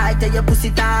pussy tight, tell your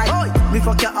pussy tight. Me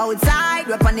fuck your outside,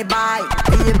 rap on the bike.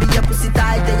 Baby, your pussy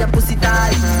tight, tell your pussy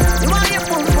tight. You want your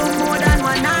pum pum more than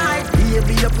one night.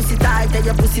 Baby, your pussy tight, tell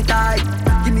your pussy tight.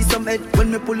 Give me some head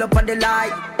when me pull up on the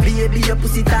light. Baby, your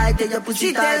pussy tight, tell your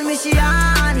pussy tight. She tell me she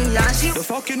honey and she the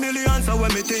fucking millions are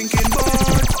when me thinking about.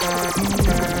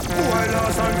 Boy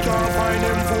lost and can't find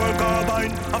them full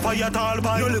carbine. A fire tall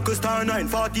by. No little star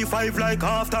 945 like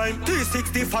half time.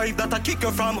 365 that I kick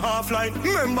you from half line.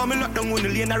 Remember me not down on the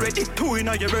lane already. 2 in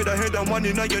your red head and 1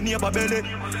 in your neighbor belly.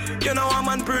 You know I'm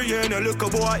on prayer and a look a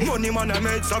boy. Money man I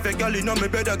made so if a girl in me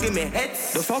better give me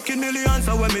heads. The fucking millions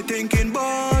are when me thinking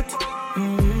about.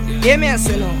 Yeah, me I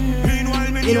say no.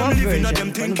 Meanwhile me know living at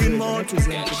them thinking about.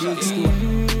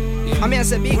 I mean I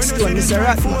say big stone, it's a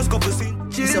rat man.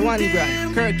 It's a 1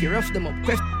 grand. Kirky, rough them up.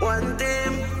 One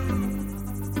team.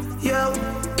 Yo,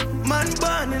 man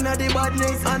born in the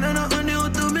badness. I know nothing new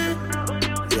to me.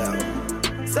 Yo,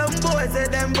 some boys say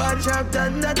them bad sharp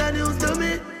than that are news to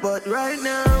me. But right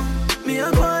now, me a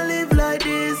go live like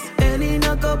this. Any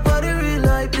knock up of the real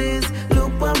like this.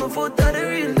 Look on my foot of the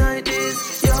real like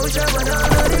this. Yo, shabba down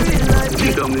of the real like this.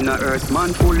 Me down in a earth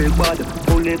man fully bad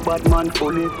man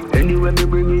fully. Anywhere me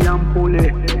bring me and pull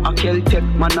it. I kill tech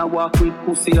man I walk with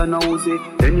pussy and a Uzi.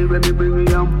 Anywhere me bring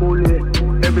me and pull it.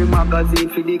 Every magazine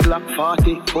for the Glock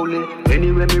 40 fully.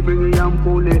 Anywhere me bring me and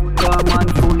pull it. Car man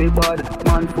fully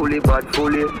bad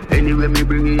fully. Anywhere me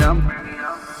bring me and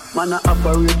man I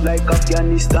operate like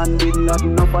Afghanistan. Bin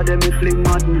Laden, enough of them me fling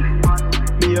mad.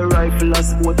 Me a rifle, a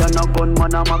sport and a gun.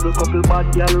 Man a muggle, couple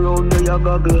bad gal round me a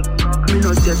goggle. Me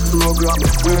no check program,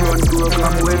 we run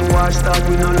program. When war start,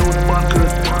 we no load buckle.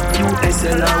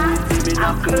 USLR with the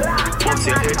binocle. What's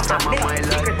your head from a mile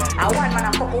like? I want man a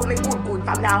fuck out me good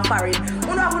from down foreign.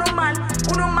 Uno have no man,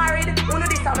 uno married, uno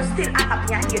this I'm still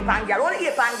happy and 8 pound girl. Only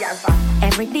 8 pound girl for.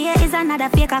 Every day is another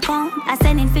fake account. I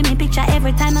send in for me picture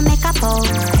every time I make a post.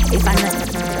 If I know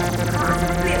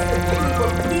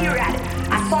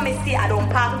I saw me see I don't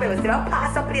pass the place. I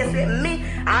pass a place with me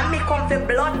and me come to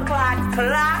blood clot.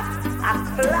 A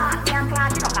clot, you know,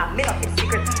 me not keep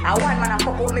secret. I want man a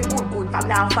fuck out me good from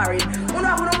down foreign. Uno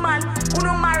have no man,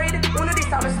 uno married, uno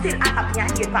this I'm still happy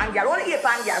and 8 pound girl. Only 8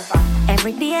 pound girl for.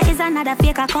 Every day is another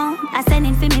fake account. I send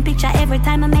in for me picture every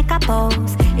time I make a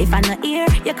post. If I not here,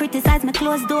 you criticize me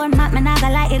closed door. Mat me naga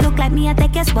like it look like me I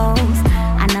take your spouse.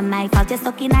 And I'm my fault you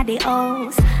stuck in at the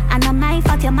house. And I'm my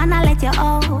fault your man I let you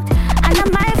out. And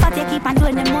I'm my fault you keep on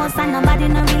doing the most. And nobody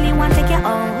no really want to take you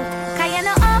out. Cause you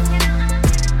know up,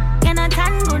 you know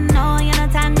tan good no, you know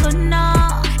tan good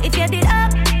no. If you did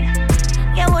up,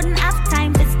 you wouldn't have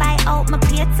time to spy out my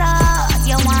pizza.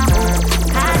 You want out.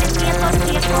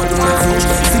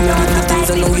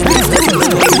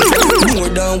 More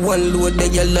than one load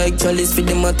that you like Chalice for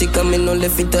the matic and me no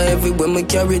left it everywhere me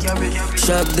carry it.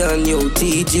 Sharp down yo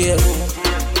TJ.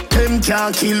 Them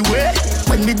can't kill way.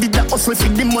 When we did the hustle for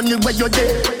the money where you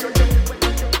there.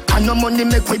 And no money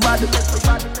make we bad.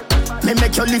 Me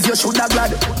make you live, you shoulda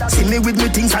glad. See me with me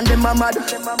things and them a mad.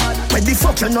 Where the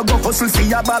fuck you no go hustle for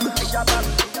your bag?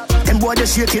 Them boy they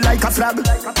shake it like a flag.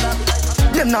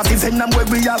 Them not even them where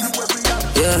we have.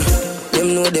 Yeah,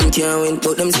 Them know them can't win,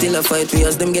 but them still a fight. We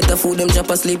as them get a food, them drop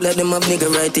asleep like them have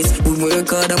niggeritis. We work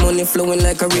hard, the money flowing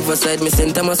like a riverside. Me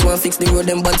send Thomas one fix the road,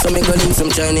 them bad, so me go link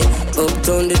some Chinese.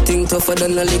 Uptown the thing tougher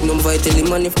than a lignum vitally.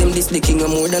 Man, if them this the king,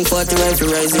 I'm more than 40 rifle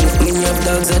rising. Me have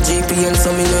dogs at GP and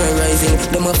some in not rising.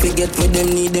 Them a forget what them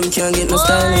need, them can't get no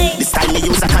styling. The style me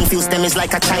use, I confuse them is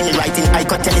like a Chinese writing. I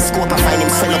got telescope, I find him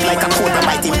swell up like a cobra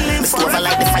biting. Me stove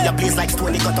like the fire blaze like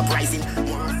stone, got up rising.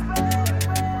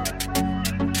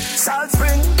 Salt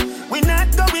Spring, we not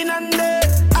going under.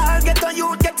 I'll get on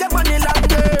you, get your money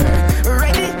longer.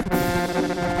 Ready?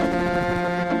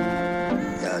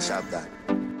 Yeah, sharp that.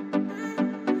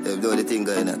 They do the thing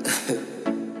going on.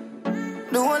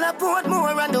 The whole of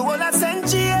Portmore and the whole of St.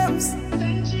 James.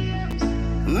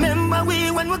 Remember we,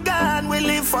 when we're gone, we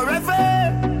live forever.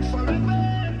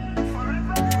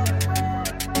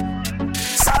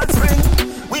 Salt Spring,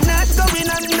 we not going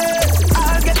under.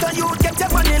 I'll get on you, get your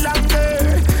money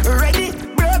longer. Ready?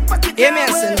 Break pocket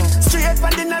away. Straight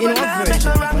from the narrow now, make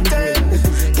no wrong turn.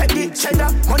 Take the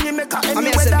cheddar, money maker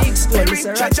any weather. Perry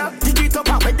treasure, dig it up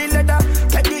out with the leather.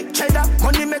 Take the cheddar,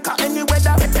 money maker any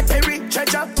weather. Perry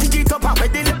treasure, dig it up out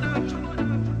with the leather.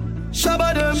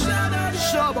 Shabba them,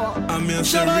 shabba. I'm here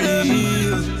for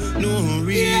real, no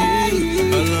real.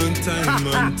 A long time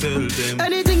man tell them.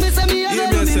 Anything they say me, I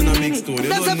don't know.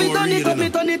 That's a bit on it, me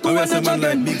turn it to one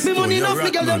again. Me money enough,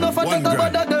 me girl enough, I talk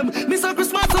about them. Me say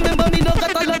Christmas, so me money no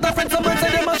got a lot of friends. Someone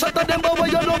say them a shut at them, but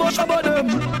you know about shabba them.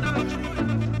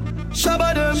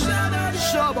 Shabba them,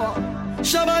 shabba,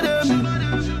 shabba them.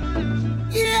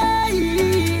 Yeah.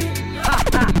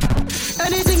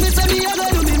 Anything they say me, I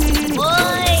don't know me.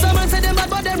 Someone say them bad,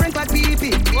 but them rank like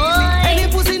pee-pee. Any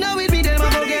pussy now with me, them a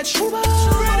go get shuba.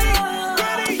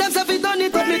 Them say fi turn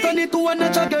it up, me turn it to one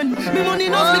notch again. Me money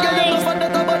no figure, them no fun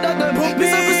that about them. Me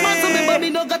say Christmas, so me money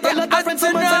no got a lot of friends.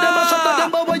 Someone say them a shut at them,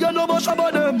 but you know about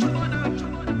shabba them.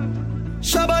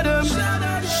 Shabba them,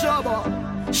 shabba,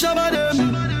 shabba them.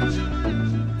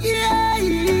 Yeah.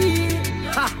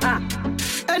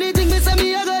 Anything me say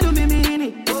me, I go do me mean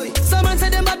it. Someone say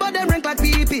them bad, but them rank like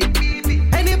pee-pee.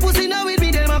 Any pussy now with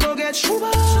me, them a go get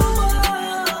shuba. Well,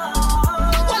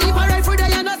 if I ride for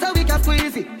day, and that's how we can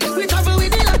squeeze it. We travel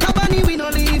with it like a bunny, we no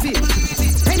leave it.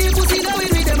 Any pussy now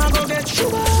with me, them a go get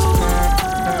shuba.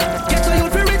 Get so you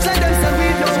feel rich like them, say we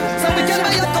don't. So we can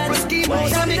buy a couple scheme out.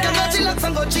 So we can go chillax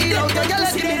and go cheat out. Your girl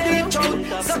is give me deep throat.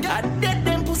 So I dead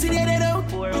them pussy, they dead out.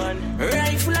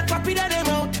 Rifle a copy that them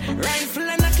out. Rifle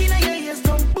a knocking on your ears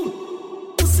down.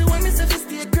 Pussy when me say fi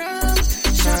stay ground.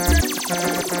 Shot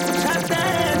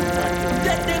them.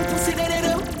 Dead them pussy they dead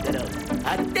out. I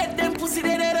dead them pussy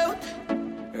they dead out.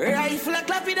 Rifle a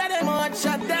clap it at them out.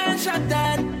 Shot down.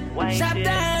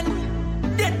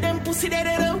 Dead them pussy they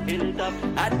dead out.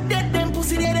 I dead them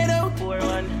pussy they dead out.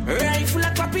 Rifle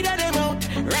a clap it at them out.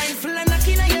 Rifle a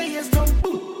knocking on your ears down.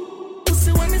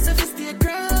 Pussy when me say fi stay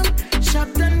ground.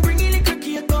 Shot down, bring in the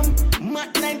cookie come.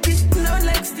 Mat 90, no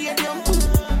like stadium.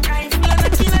 Rifle a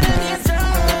knocking on your ears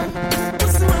down.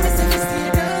 Pussy when me say fi stay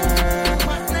down.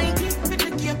 Mat 90, the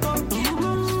cookie come.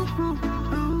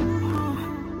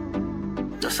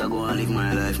 Just a go and live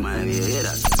my life, man. You hear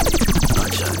that?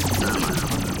 Not sure. Nah, man.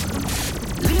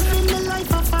 Living the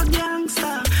life of a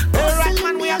gangster. Alright,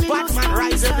 man, we are Batman.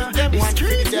 Rise up with them. One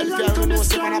Philadelphia, we know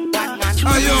some of Batman.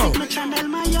 Yo,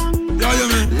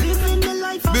 man. Living the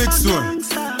life of Big a store.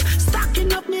 gangster.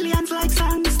 Stacking up millions like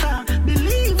sangster.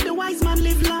 Believe the wise man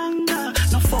live longer.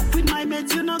 No fuck with my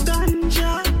meds, you no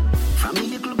ganja. From me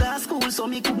little girl school, so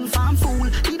me couldn't farm fool.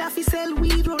 Did I fi sell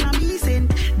weed, run a million.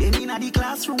 Then in the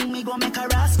classroom, me go make a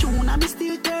ras tune. And me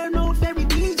still turn out very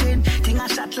diligent. Thing a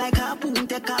shot like a poon,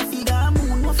 take a figure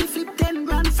moon. No fi flip 10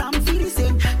 grand, some fi the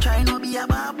same. Try no be a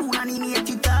baboon,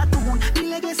 animated cartoon. The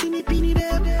legacy me pinny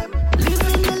them.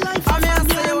 Living the life of a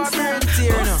gangster.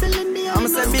 I'm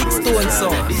say big stone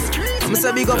son. I'm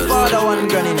say big up father one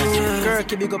granny.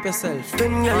 Kirky, big up yourself.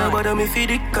 Then y'all bother me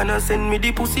feed it, can I send me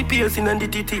the pussy piercing and the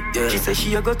titty? She say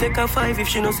she a go take a 5 if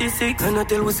she no see 6. And I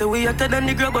tell we say we hotter than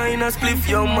the grabber in a spliff,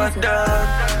 yo mother.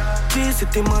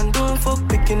 G-City man don't fuck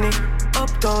picking it.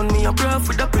 Uptown me a bruv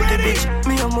with a pretty bitch.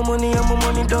 Me and my money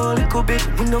down little bit.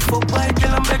 We no fuck white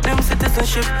girl and beg them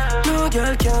citizenship. No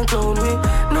girl can clown me.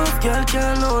 No girl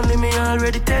can only me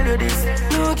already tell you this.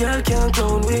 No girl can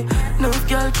clown me. No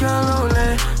girl can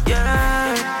only.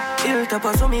 Yeah. Ill tap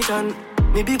a summit.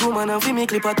 Me big woman and fi me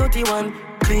clip a 31.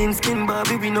 Clean skin,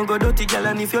 Barbie, we no go dirty, girl.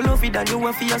 And if you love it, then you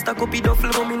a fi a stack up it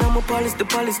duffel. Come in, I'm a palace, the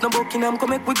palace, no Buckingham.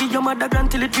 Come make we give your mother grand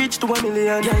till it reach to 1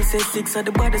 million. Girl say 6 at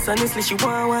the baddest, honestly, she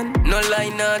want one. No lie,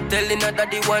 not telling her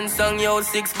that the one song, yo,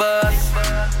 6 bars.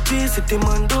 G-City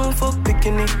man, don't fuck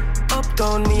picking it.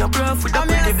 uptown, me a bruv with a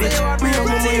pretty bitch. Me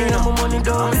have my money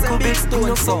down, little bit.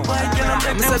 No fuck white girl,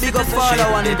 I'm a big up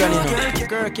father one granny.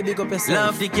 Kirky big up yourself.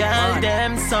 Love the girl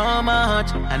them so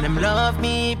much, and them love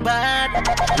me bad.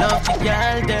 Love the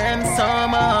girl them so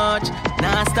much.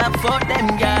 Now stop for them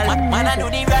girl. Man I do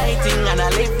the right thing and I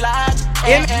live large.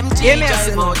 AMG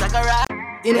drive out like a rock.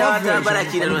 You know what? But I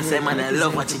can't say man I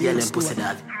love what you girl them pussy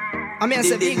that. I mean I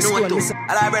say big stone.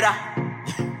 Hello brother.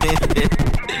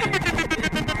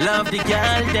 Love the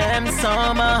girl them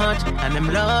so much, and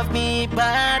them love me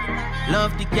bad.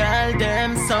 Love the girl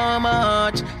them so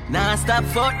much. Now stop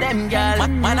for them girl.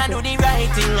 Man I do the right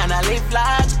thing and I live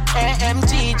large.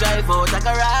 AMG drive out like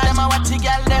a ride. Them I watch the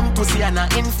girl them pussy and I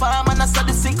inform. And I saw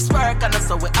the 6 work and I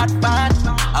saw we hot bad.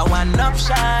 I want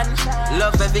option.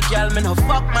 Love every girl me no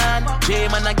fuck man.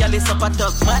 Dream and a girl is up a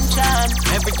talk mansion.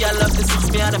 Every girl love the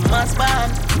 6 me and the mass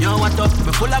band. You what up?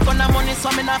 Me full of gun and money so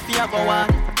me not fear go on.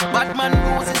 Batman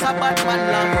rules is a Batman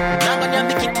law. Now when you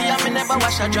make it clear me never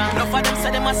wash a drum. Enough of them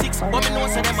say them a 6, but me know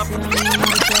say them a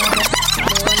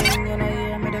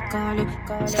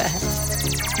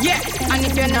yeah, and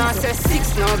if you're not say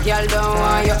 6, no girl don't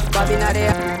want you. Bobby not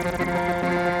there.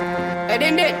 Head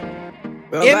in it.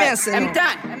 Yeah, man, say I'm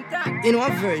done. In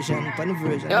one version, one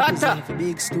version. Yeah, for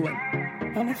big stone.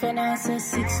 And if you're not say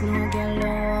 6, no girl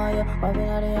don't want you. Bobby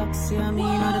not the oxy, I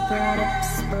mean not the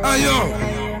products. Hey yo,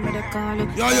 man.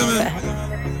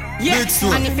 Yeah,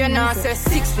 and if you're not say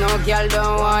 6, no girl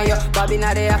don't want you. Bobby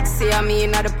not the oxy, I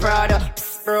mean not the product.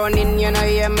 Running, you know,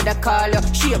 hear me the call you.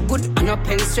 She a good and no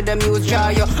pens to the muse draw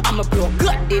you. I'm a blow,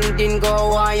 God didn't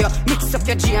go on you. Mix up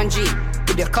your G and G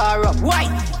with the car up. Why?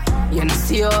 You know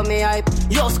see how me hype.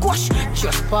 Yo squash,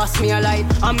 just pass me a light.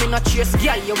 I'm in a chase,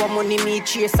 girl, you want money me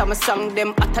chase. I'm a song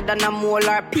them hotter than a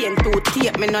molar pain to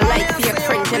tape. Me no like fake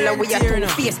friend, tell her we a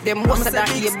two-face. Them most of that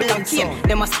able and cane.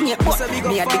 Them a snake but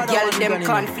me a the girl, them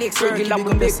cornflakes. Regular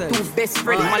we make 2 best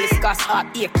friend. Malice gas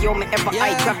heartache, yo me ever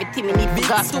high gravity. Me need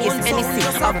gas space, anything.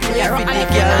 Up here and the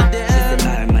girl. She's a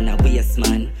man a waste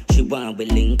man. She want we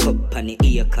link up on the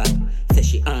ear cut. Say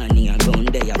she on here, gun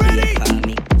there, wait for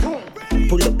me.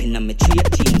 Pull up in a me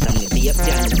cheap jeans and me be a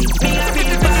dandy. Me a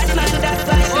real bad man, that's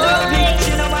why she love me.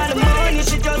 She don't want the money,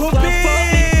 she just want me.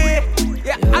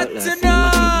 Yeah, Antina.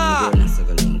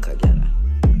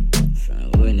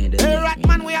 Hey,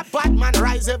 Ratman, we a Batman.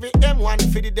 Rise every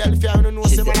M1 Philadelphia. You know,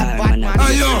 say man a Batman.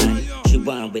 Hey, yo. She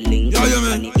want we link up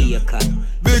on the ear cut.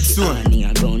 Big stone. On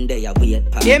here, gun there, wait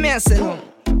for me. Yeah, man, say no.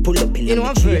 Pull up in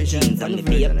one version, and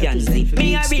me a pansy.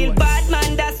 Me a real bad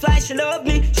man, that's why she love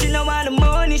me. She no want the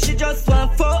money, she just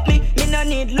want fuck me. Me no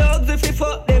need love if we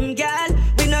fuck them gal.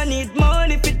 We no need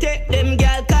money if we take them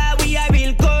gal. Cause we a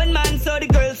real gun man, so the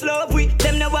girls love we.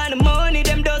 Them no want the money,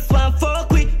 them just want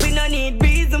fuck we. We no need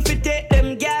reason if we take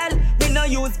them gal. We no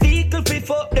use vehicle if we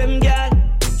fuck them gal.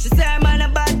 She say I'm a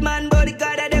bad man, but the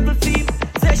God a devil thief.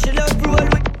 Say she love roll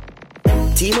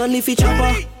with Team on the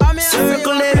chopper.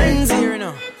 Circle the ends here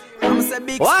now. I'm say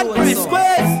big what? Stone, Press so.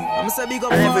 squares. I'm say big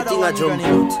up and everything I jump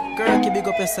out. Kirky, big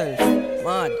up yourself.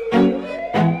 Mad.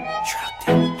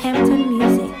 Hampton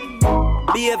music.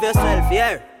 Behave yourself,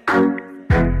 yeah.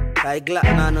 Like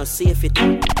Glock, no safe it.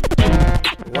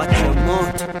 Watch your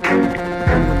mouth. You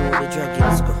know the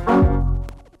dragons go.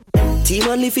 Team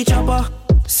on the chopper.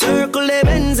 Circle the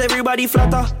bends, everybody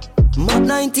flatter. Mad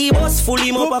 90 bus,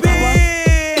 fully up a cover.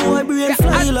 Boy brain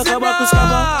fly like a buckle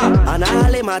scabber. And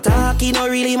all them attack, it no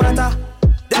really matter.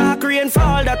 Dark rain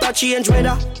fall, that a change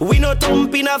weather. We no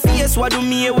thump in a face, what do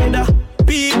me weather?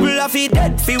 People are fit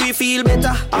dead, fi we feel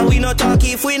better. And we no talk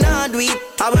if we not do it.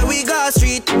 And when we go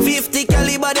street, 50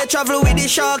 caliber they travel with the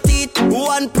shark teeth.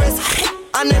 One press,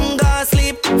 and them go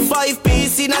sleep. 5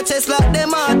 piece in a chest like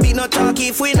them heart. We no talk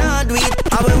if we not do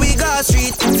it. And when we go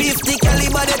street, 50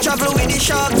 caliber they travel with the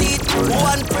shark teeth.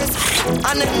 One press,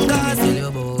 and them go sleep.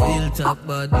 Hilltop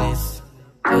badness,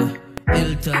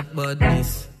 hilltop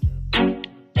badness,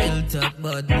 hilltop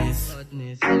badness.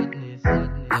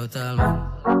 Yo, tell man.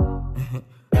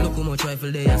 Look how much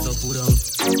rifle they are so put on.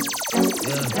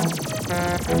 Yeah.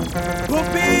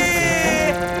 Puppy!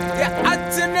 Yeah,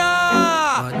 Antina!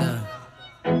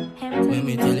 Let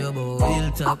me tell you about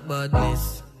hilltop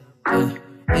badness,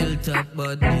 hilltop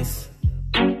badness.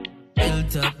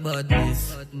 Hilltop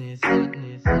badness.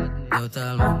 Yo,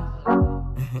 tell man.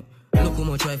 Look how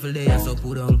much rifle they are so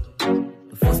put on.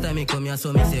 The first time me come here,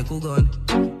 so me say gun.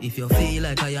 If you feel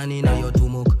like I am in your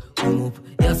tumuk, come up.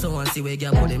 Yeah, so one see where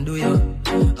gamble them do you.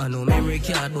 I know memory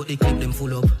card, but they clip them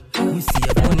full up. We see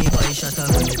a money buy shot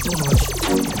and money too much.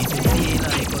 If you feel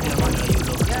like come here, man, you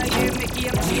look. Yeah, you make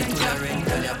him change to the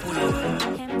rental, you pull up.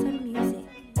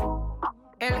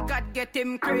 El God get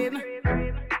him cream.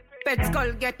 Pet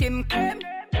Skull get him cream.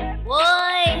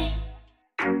 Boy.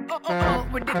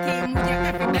 With the team, with your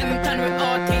evidence and we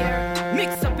out here.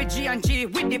 Mix up with G&G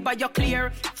with the bio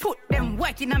clear. Foot them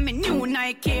white in a me new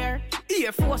Nike Air.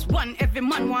 Air Force One, every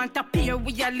man want a pair.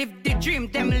 We a live the dream,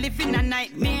 them living a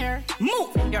nightmare.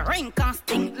 Move, your rain can't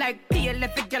stink like pale.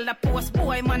 Every girl a post,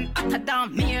 boy man, utter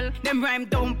down meal. Them rhyme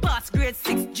down past grade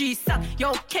 6G sack.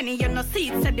 Yo, Kenny, you no see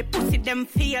it, said the pussy them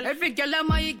feel. Every girl a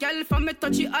my girl, from me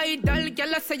touchy idol.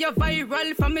 Girl a say you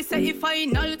viral, from me say it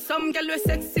final. Some girl we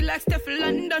sexy like Steph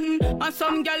London. And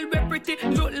some girl we pretty,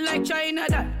 look like China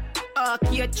that.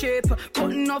 Arcade shape,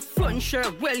 putting up front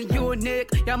shirt, well unique.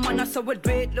 Yeah, man, I saw it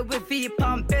great. Louis V,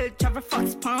 palm belt, travel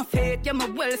fox, palm fade. Yeah, my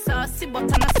well saucy, but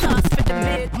I'm a sauce for the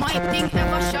maid. My thing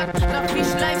ever shot, the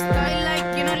fish lifestyle,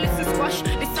 like, you know, listen squash.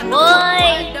 Listen,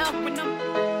 boy.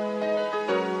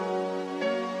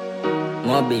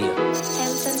 Mobile.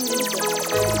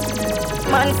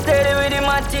 Man, steady with the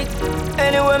matic.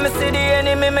 Anywhere me see the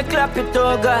enemy, me clap it,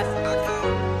 oh God.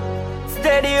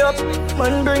 Steady up,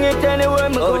 man, bring it anywhere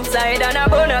me go. Outside and a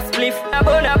bonus spliff, a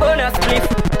bonus spliff.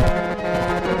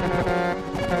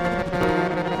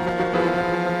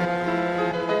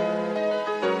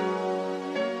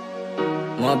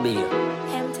 Mobile.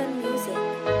 Hampton Music.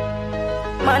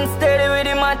 Man, steady with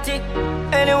the matic.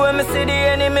 Anywhere me see the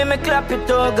enemy, me clap it,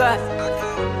 oh God.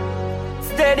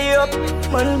 Steady up,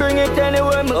 man, bring it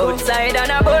anywhere me go. Outside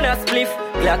and a bonus spliff.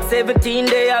 Glock 17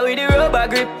 there with the rubber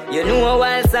grip. You know a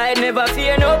wild side, never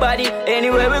fear nobody.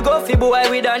 Anywhere we go, fi boy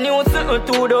with a new something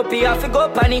to the up. Have to go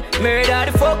panny, murder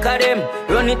the fuck of them.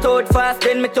 Run it out fast,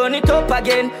 then me turn it up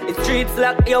again. The streets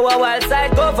lock, you a wild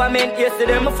side government.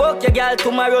 Yesterday me fuck your girl,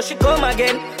 tomorrow she come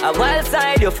again. A wild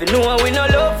side, you fi know we no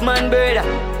love man, brother.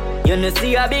 You know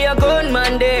see I be a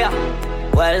gunman there.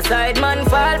 Wild side man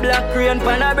fall black rain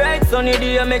pan a bright sunny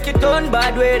day make it turn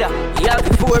bad weather. You have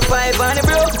the 4-5 and the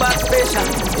broke back special.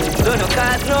 Don't no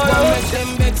cause no love. Make them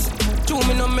vex. Two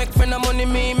me no make friend of money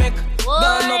me make.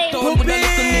 Gone up town with a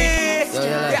little nick.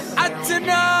 Yeah,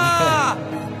 Atina.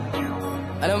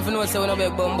 I don't know say when I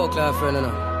make bumbo class friend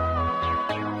no.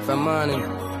 From morning.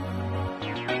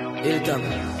 Hilltop.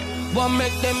 One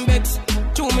make them vex.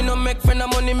 Two me no make friend of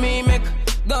money me make.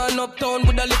 Gone uptown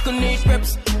with a little neat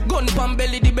reps. Gun pan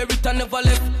belly, the berita never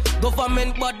left.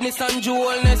 Government badness and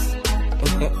jewelness.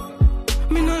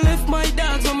 Me no left my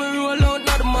dogs when me roll out,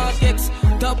 not the markets.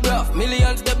 Top rough,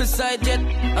 millions they beside jet.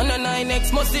 And a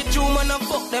 9X must see true man and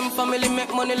fuck them family.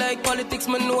 Make money like politics,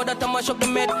 me know that I mash up the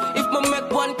med. If me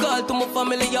make one call to my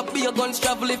family, I be a guns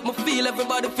travel. If me feel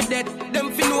everybody fi dead.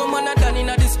 Them fi know man a done in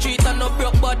the street and no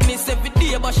broke badness every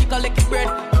day, but she collect bread.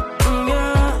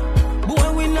 Yeah.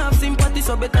 Boy, we not have sympathy,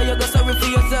 so better you go sorry for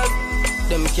yourself.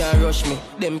 Them can't rush me,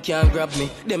 them can't grab me.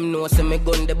 Them know say me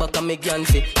gun the back of me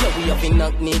Gansy. Yeah, we have a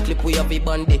knock knee clip, we have a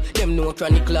bandy. Them know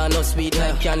chronic clan no sweet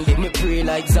like candy. Me pray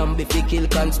like zombie, fi kill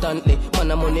constantly.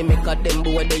 Man a money make a them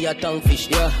boy they a tongue fish.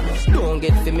 Yeah, don't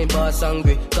get fi me boss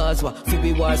angry. Cause what, fi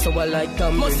be war so I like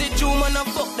Camry. Must see true man a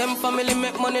fuck them family.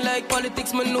 Make money like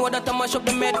politics, me know that I mash up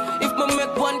the med. If me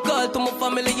make one call to my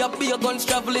family, I be a guns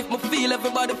travel. If me feel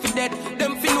everybody fi dead.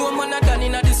 Them fi know man a done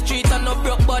in the street and no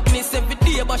broke badness every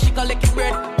day, but she collect it.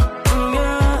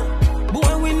 Yeah.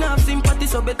 Boy, we not have sympathy,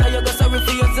 so better you go sorry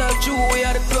for yourself. True, we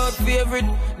are the crowd favorite.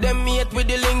 Them mate with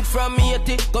the link from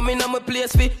 80. Come in on my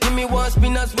place, fi. Give me one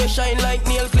spinners, we shine like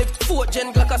nail clip. 4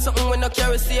 gen Glock or something when I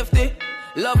carry safety.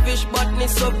 Lavish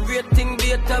badness, upgrading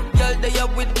beta. Girl, they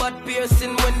are with bad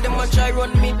piercing. When them a try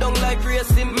run me down like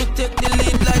racing. Me take the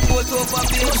lead like boat over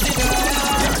basic.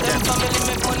 Them family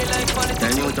make money like politics.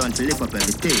 Tell you don't to lift up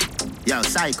everything. Yo,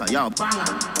 psycho, yo,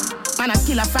 banger. Man a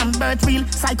killer from birth real,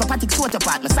 psychopathic sort of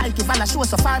part. My psyche val a show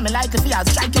so far, me like the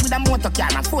fears. Strike you with a motor car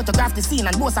and photograph the scene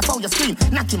and boast of how you scream.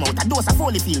 Knock him out, a dose of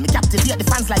holy feel. Me captivate the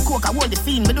fans like coke, I hold the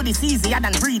fiend. Me do this easier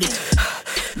than breathing.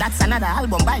 That's another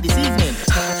album by this evening.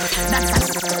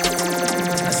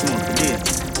 I smoke the day.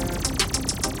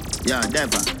 Yo,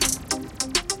 Deva.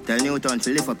 Tell Newton to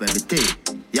lift up everything.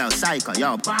 Yo, psycho,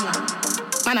 yo, banger.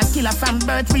 Man a killer from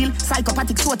birth real,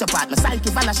 psychopathic sort of part. My psyche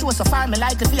val a show so far, me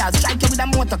like the fears. Strike you with a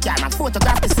motor car and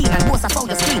photograph the scene and boast of how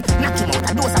you scream. Knock him out,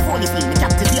 a dose of holy feel. Me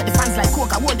captivate the fans like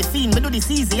coke, I hold the fiend. Me do this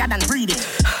easier than breathing.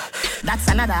 That's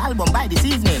another album by this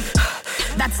evening.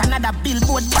 That's another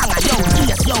billboard banger. Yo,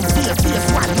 yes, yo, face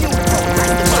one new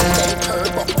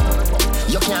turbo.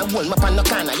 You can't hold me up on the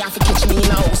corner. You have to catch me in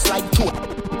a house like two.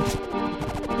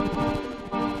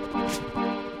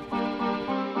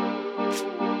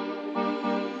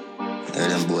 Tell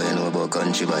them boy I know about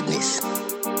country badness.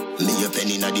 Me a pen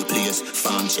inna the place.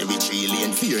 Farm cherry tree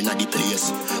lane, fear inna the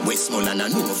place. Westmoreland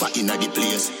and Nova inna the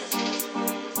place.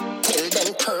 Tell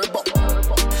them turbo.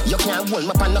 You can't hold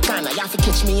me on no corner. You have to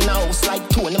catch me in a house like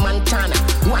Tony Montana.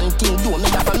 One thing do me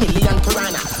have a million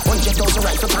piranha. 100,000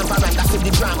 rifle pan veranda for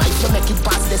the drama. If you make it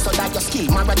past this, so that you skill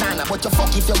Maradona. But you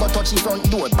fuck if you go touch the front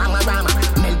door, Bangarama.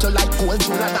 Melt you like cold,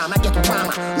 Juladama, get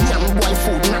warmer. Young boy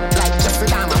food, not like Jeffrey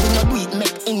Dahmer. We no do it,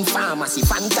 make in pharmacy,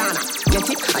 Fantana. Get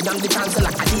it? I am the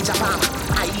chancellor, Khadija Palmer.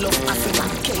 I love Africa,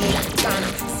 Kenya, Ghana.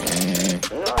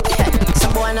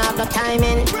 Some boy not have no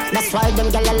timing. That's why them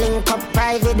gyal a link up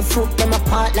private. The fruit them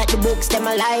apart like the books them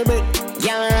a library.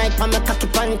 Yeah, right, pa me cocky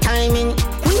pon timing.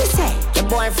 What you say? Your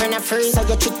boyfriend a free, so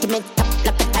you treat him it up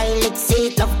like a toilet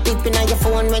seat. Love peeping on your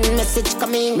phone when message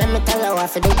come in. Let me tell her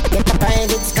what to do. Get the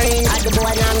private screen. All the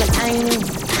boy not no timing.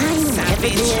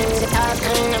 Every day in the car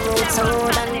kind of road so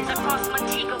road and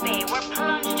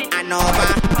Anova,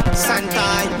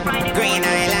 Santoy, Green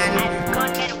Island.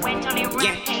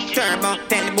 Yeah, Turbo,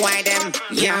 tell the boy them.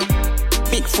 Yeah.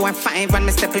 Big 4-5 and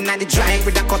me stepping on the drive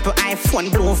with a couple iPhone,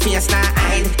 blue face now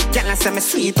hide. Girl I say me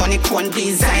sweet on the cone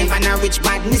design. And a rich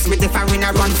badness with the foreign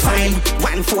run fine.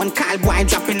 One phone call boy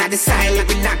dropping at the side.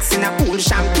 Relax in a pool,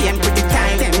 champagne pretty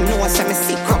time. Them know say me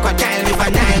sick crocodile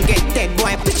river Nile. Get dead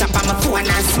boy pitch up on my phone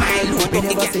and smile. Load Me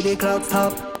never see the clock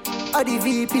top or the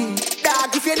VP.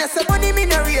 Dog if you not some money me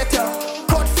no rate ya.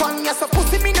 Cut fang ya so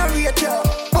pussy me no rate ya.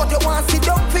 But you want sit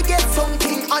down forget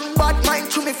something. And bad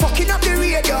mind to me fucking up the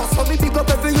radio. So me big up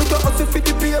every you to hustle for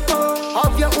the paper.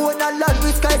 Have your own a land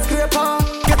with skyscraper.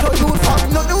 Get a youth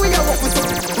from none we a walk with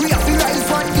us. We have to rise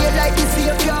one day like the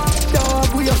savior.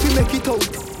 Dog we have to make it out.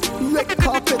 Red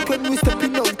carpet when we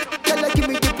stepping out. Tell her give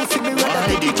me the pussy me rather.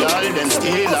 Why the girl them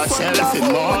steal herself in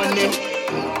money?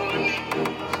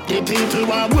 The people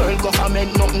want world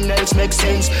government, nothing else makes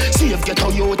sense. See if get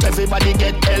a youth, everybody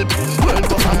get help. World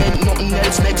government, nothing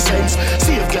else makes sense.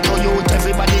 See if get a youth,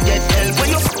 everybody get help. When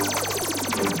you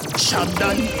shop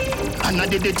done, and I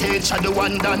did the teacher, the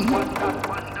one done.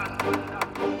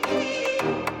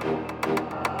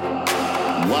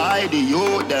 Why the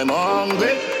youth them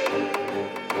hungry?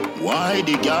 Why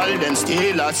the girl them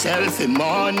steal herself in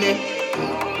money?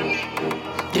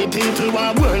 The people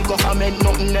want world government,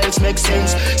 nothing else makes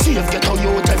sense. See if get a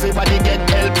youth, everybody get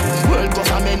help. World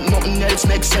government, nothing else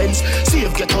makes sense. See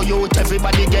if get a youth,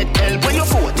 everybody get help. When you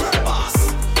vote, world boss,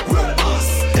 world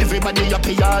boss. Everybody up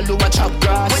here, all over chop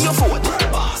grass. When you vote,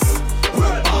 world boss,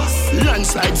 world boss.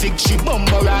 Landslide victory,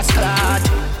 bumper ass clad.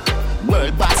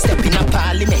 World boss step in a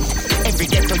parliament. Every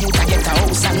ghetto youth a get a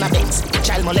house and a Benz.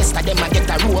 Child molester them a get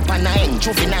a rope and a end.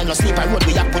 Juvenile no sleep a road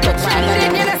we a put up all of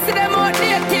them. You see them out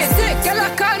there, sick.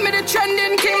 Y'all call me the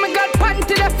trending king. Me got pan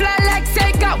to the fly like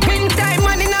say got win time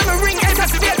money now me ring as a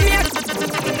spit me.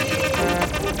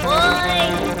 Boy,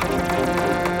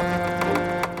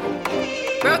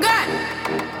 bro, God.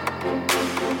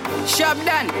 Shop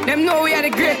done. Them know we are the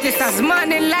greatest. As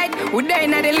man in light, we die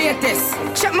in the latest.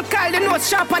 Check my call the notes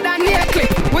sharper than near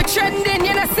clip. We trending,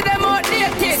 you know see them out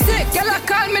there, sick. Y'all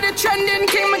call me the trending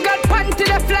king. Me got pan to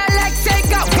the fly like say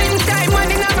got win time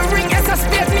money now me ring as a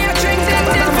spit me a drink. Them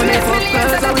definite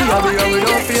millions of the power.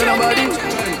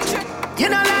 You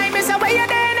know like me, so where you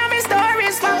there now me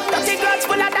stories for. Dirty girls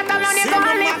full of that alone you gon'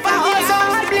 live for. So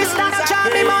all blister, no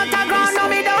charm me mouth a ground. No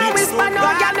me don't whisper, no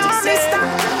girl no mister.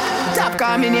 Top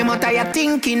call me name out of your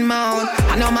thinking mouth.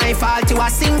 I know my fault you are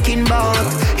sinking boat.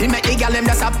 He make the girl them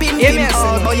just a pimp him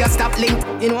out. But you stop link.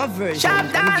 You know what version?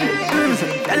 Sharp down.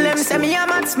 Tell them say me a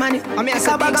man's money. I mean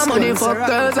a bag of money for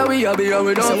girls and we be and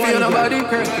we don't feel nobody.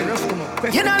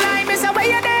 You know like me, so where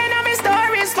you there now me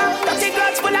stories for. Dirty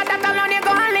girls full of that alone you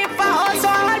gon' live for. So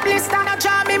all blister, no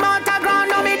charm me mouth a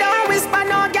ground. No me don't whisper,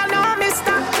 no girl no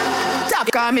mister. Top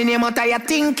call me name out of your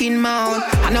thinking mouth.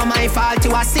 I know my fault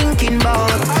you are sinking boat.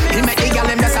 He make the girl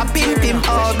them just a pimp him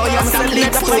out. But you stop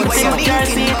link stone when you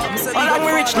thinking. All I'm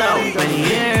rich now, 20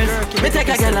 years. Me take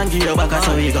a girl and give you back,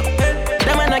 so we go.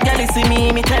 Them and a girl see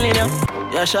me telling you.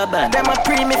 Yeah, Shaban. Them a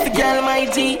pre me for girl my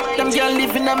G. Them girl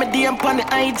living on me DM on the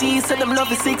IG. Say them love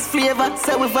the 6 flavor,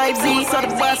 say we vibe Z. So the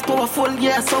boss powerful,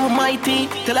 yeah, so mighty.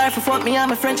 Tell her if you fuck me,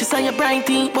 I'm a French, she say you're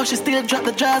brighty. But she still drop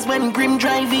the jaws when grim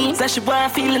driving. Say she wanna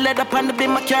feel the leather on the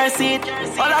bin my car seat.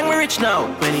 All I'm rich now,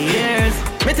 20 years.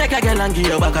 Me take a girl and give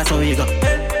you back, so we go.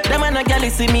 Them and a girl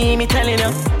see me telling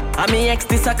you. And me ex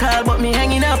this a call but me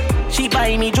hanging up. She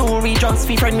buy me jewelry just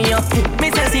fi friend me up. Me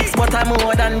say 6 but I'm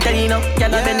more than 10 enough.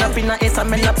 Girl I been up in a S and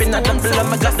me up in a double. And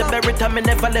me got the berry time me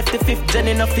never left the 5th gen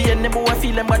enough. For any boy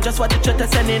feel them but just what the chat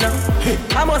send enough.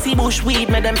 I must see bush weed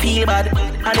make them feel bad.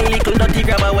 And a little dirty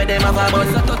grabber where them have a bun.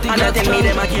 And I tell me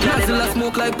them a killer. Still a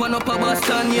smoke like pan up a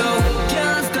Boston yo.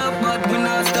 Can't stop but we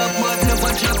not stop but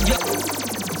never drop yo.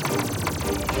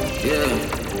 Yeah,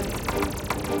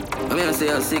 I mean I say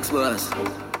a 6 boss.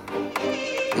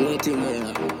 Anything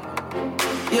there.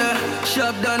 Yeah,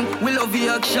 shop done, we love the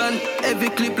action. Every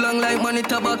clip long like money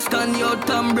tabac stand. Yo,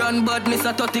 Tom brand badness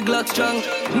a 30 Glock strong.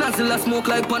 Nozzle a smoke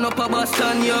like pan up a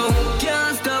Boston. Yo,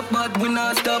 can't stop but we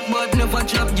not stop but never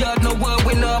drop yard. No war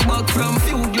we not back from.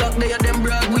 Few Glock they are them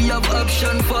brag. We have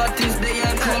option 40s they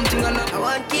are counting on I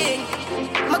want king.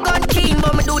 My gun king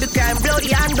but me do the crime.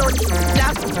 Bloody and dirty.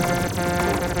 Black.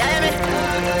 You hear me?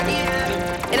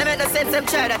 It don't make no sense them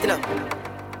try that you know.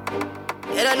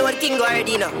 You don't know what king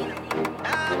already you know.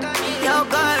 Yo,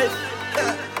 girl,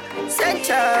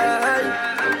 Central,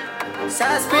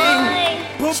 South Spring,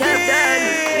 Shepton,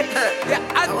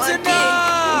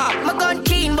 my gun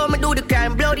keen, but me do the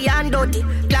crime, bloody and dirty.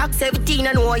 Glock 17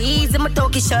 and no easy, my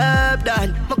talkie sharp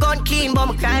done. My gun keen, but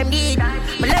my crime need.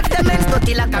 My left them men's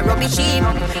dirty like a rubbish sheep.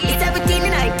 It's 17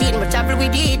 and 19, my travel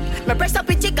with it. My press up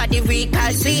with chick, got the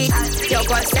recall sweet. Yo,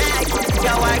 go outside,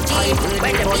 yo, RG,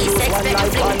 when the B6 make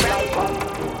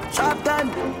Sharp done,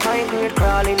 time grade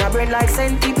crawling a brain like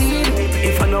centipede.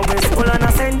 If I know where's full on a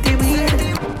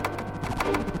centipede.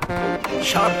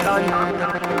 Sharp done,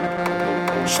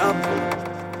 sharp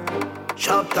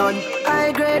done.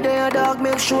 High grade your dog,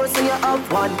 make sure so you have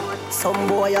one. Some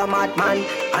boy a madman,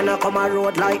 and I come a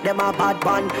road like them a bad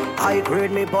man. High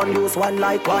grade me bun use one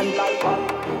like one.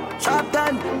 Sharp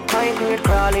done, high grade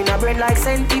crawling a brain like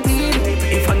centipede.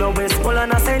 If I know where's full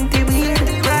on a centipede.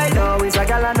 Right now is a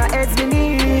gal and a heads we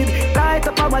need. Light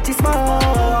up a watch it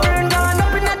small. Burn down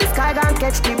up in the sky and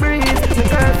catch the breeze. My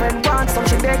girlfriend wants some,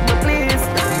 she beg me please.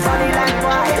 Funny like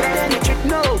why, let's be trick.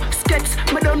 No, skets,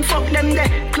 me don't fuck them there.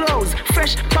 Clothes,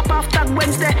 fresh, pop off tag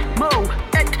Wednesday. Bow,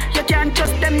 you can't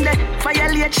trust them there.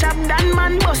 Violate shop, done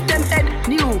man, bust them head.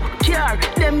 New car,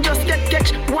 them just get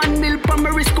catch. 1 mil per my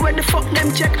wrist, where the fuck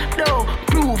them check. No,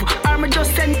 prove, army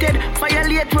just scented.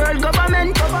 Violate world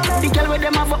government. The girl with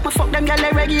them a fuck, me fuck them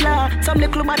girl regular. Some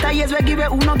little matter years we give it,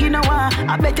 who no give no one.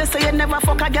 I bet you say you never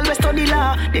fuck a girl we study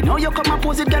law. They know you come and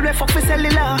pose it, girl we fuck for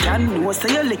cellular. Can know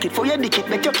say you lick it for you dick it,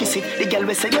 make you kiss it. The girl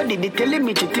we say you did it, tell him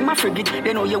it, him a frigate.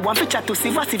 They know you want to chat to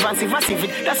sieve it.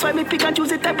 That's why me pick and choose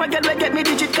the type of girl we get me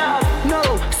digit cars. No,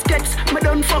 skets, me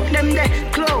don't fuck them there.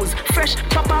 Clothes, fresh,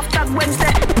 pop off tag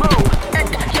Wednesday. Bow,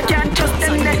 you can't trust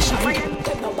them there.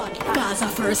 Gaza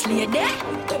first lady,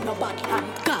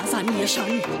 Gaza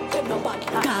nation,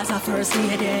 Gaza first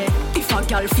lady. If a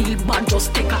girl feel bad,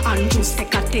 just take a hand, just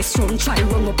take a test run, try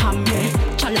run up on me.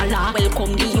 Chalala,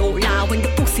 welcome the yola. When the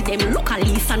pussy them look at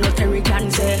Lisa, not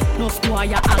arrogant. No boy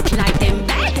you act like them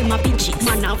bad, them a bitches.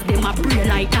 Man of them a bray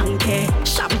like donkey.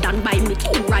 Shop done by me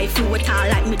 2 rifle with all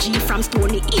like me G from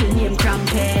Stony Hill name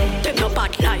Crampy. Them no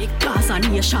bad like Gaza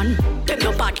nation. Them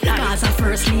no bad like Gaza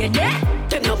first lady.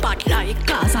 Them no bad like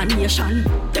Gaza nation.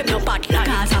 Them no bad like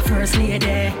Gaza first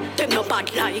lady. Them no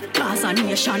bad like Gaza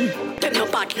nation. Them no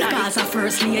bad like Gaza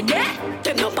first lady.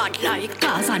 Them no bad like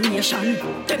Gaza nation.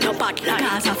 Them no bad like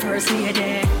Gaza first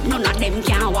lady. None of them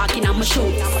can walk in on my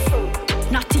shoes.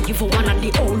 Not even one of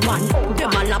the old one.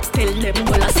 Them a laps tell them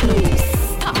well a snooze.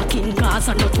 Talking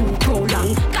Gaza not too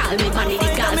prolong. Call me Bunny the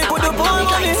Gaza Bunny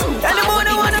like super. Anyone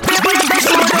who wanna play with the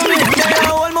show down with. They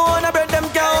all me wanna bread them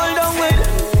can hold down with.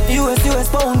 US,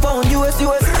 pound, US.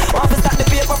 Want to start the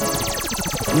paper.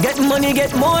 Get money,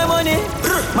 get more money.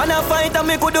 Man a fight and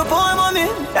me could do poor money.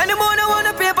 Anyone who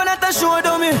wanna paper not a show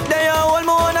down me. They all me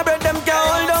wanna bread them can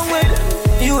hold down with.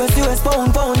 US,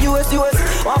 pound, US.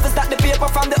 Want to start the paper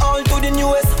from the old to the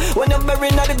newest. When you're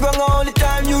buried at the ground all the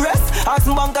time you rest. Ask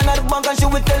some bank and at the bank and she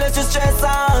will tell us to stress.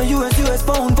 US,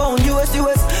 pound, US.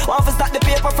 Want to start the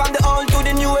paper from the old to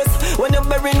the newest. When you're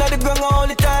buried at the ground all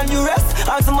the time you rest.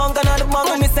 Ask some bank and at the bank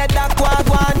and me said that one.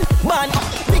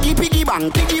 Piggy bang,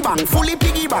 fully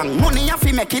piggy bang. Money you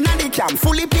fi make inna the camp,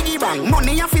 fully piggy bang.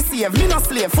 Money you fi save, me no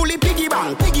slave, fully piggy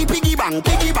bang. Piggy bang.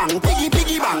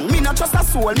 Me no trust a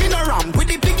soul, me no ramp with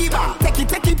the piggy bang. Take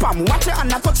it pam, watch it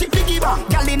and touch it piggy bang.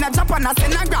 Girl inna Japan a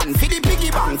send a grand, fi the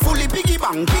piggy bang. Fully piggy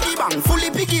bang, fully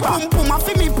piggy bang. Pum a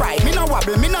fi me pride, me no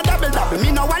wobble, me no double,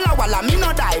 me no walla, me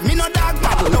no die, me no dog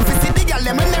battle. No fi see the girl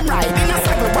them when them ride in a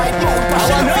circle white mouth,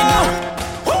 passion fi now.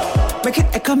 Make it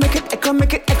echo. Yeah.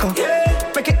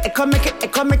 Make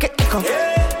it echo.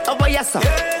 Yeah. Over yes sir,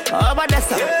 over there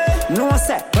sir. No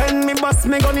sir, when me bust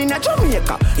me gun in a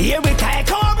Jamaica. Here we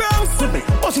take our Browns.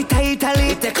 Bust it to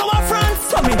Italy, take our France.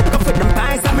 So me go for them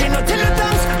pints and me no tell the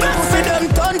tongues. Me see them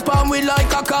turn palm with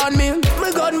like a cornmeal.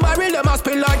 Me gun barrel them a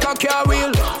spin like a car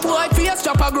wheel. White face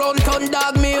chop a ground ton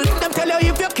dog meal. Them tell you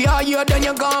if you care you then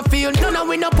you gon' feel. None of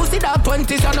we no pussy that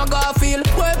 20s and no Garfield.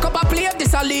 Wake up a play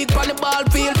this a league on the ball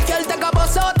field. Girl take a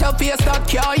bus out your face that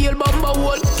car heel bumper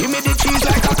hole. Give me the cheese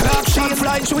like a clock shield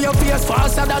flying through your face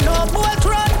faster than no bolt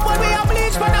run. When we a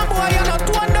bleach man a boy you not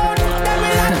torn down. Then we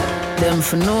like them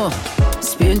for no.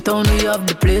 Spain town, we have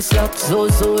the place locked.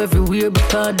 So everywhere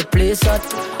because the place hot.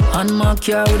 On my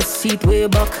car with a seat way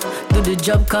back. Do the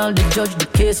job, call the judge, the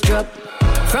case drop.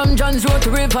 From John's Road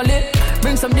to Rivoli,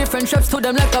 bring some different chefs to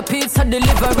them like a pizza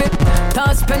delivery.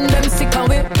 Toss spend them sick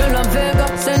away. Bella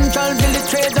Vega, Central Village,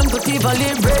 trade them to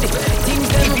Tivoli, ready. Things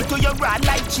them give it to your rod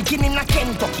like chicken in a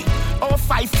Kentucky. Oh,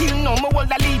 5 still no more hold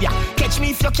a leader. Catch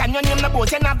me if you can, your name the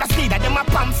boat, and have the speeder. Them a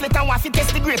pamphlet and want to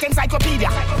test the great encyclopedia.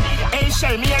 Hey,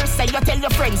 share me here, say you tell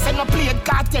your friends. Send no play it,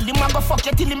 cartel, him a go fuck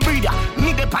you till him breeder.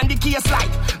 Me the pan the case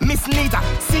like Miss Nita,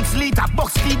 6 liter,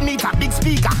 box speed meter, big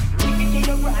speaker.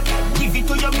 Give it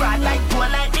to your rod like go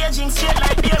like aging, straight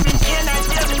like bearing, air like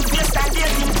bearing, face like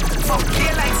dating. Fuck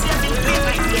daylight saving, feel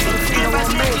like saving, feel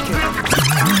like making.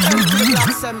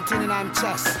 Black 17 in I'm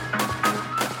chest.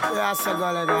 Yeah, so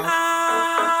go like that.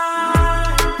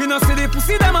 You know, see the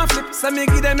pussy them a flip, so me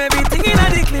give them everything in a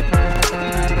the clip.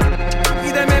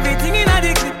 Give them everything in a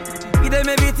the clip. Give them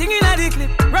everything in a the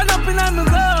clip. Run up in on the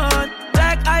gun,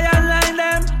 like I align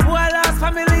them. Who I lost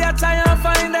family, I try and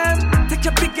find them. Take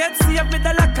your picket, see if me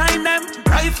the lock kind them.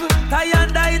 Rifle, tie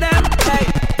and die them. Hey,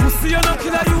 pussy you no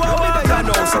killer, you a walk.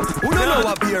 Who don't know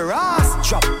what be a ass?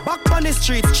 Drop back on the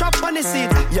street, chop on the seat.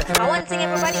 Yeah. I want to sing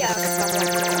everybody else.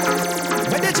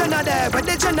 Where the Jenna there? Where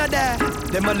the Jenna there?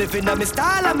 Them a living on me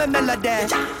style and me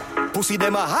melody. Pussy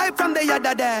them a hype from the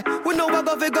yada there. We know what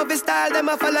govy style them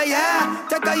a follow, yeah.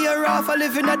 Take a year off, a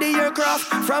living at the aircraft.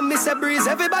 From Mr. Breeze,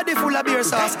 everybody full of beer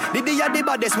sauce. The the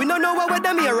baddest, we don't know what with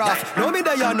them here off. No me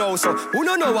there you know, so who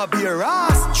don't know what beer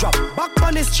ass? Drop back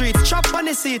on the street, chop on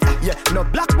the seat. Yeah, no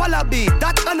black wallaby,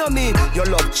 that I know me. Your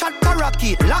love chat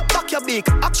parakeet, lock back your beak.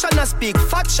 Action and speak,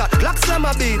 fat shot, clock slam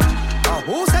a beat.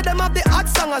 Who said them have the hot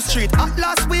song a street? At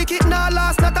last week, it now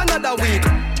last, not another week.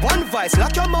 One voice,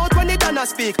 lock your mouth when it done a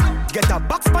speak. Get a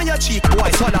box on your cheek, boy,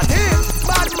 so that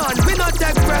bad man, we not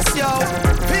take press, yo.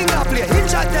 Finger play,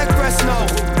 hinge at take press now.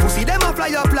 Pussy them a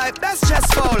fly up like best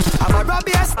chest fall. I'm a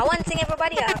robbiest. I want to sing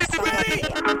everybody else.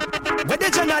 Where the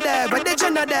Jenna there, where the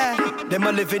Jenna there? Them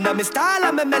a living on me style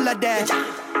and me melody.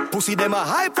 Pussy them a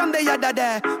hype from the yada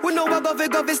there. We know what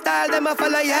govy style them a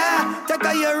follow, yeah. Take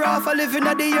a year off, a living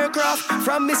at the aircraft.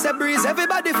 From Mr. Breeze,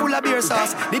 everybody full of beer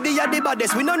sauce. The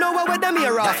baddest, we don't know what with them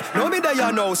here off. No me there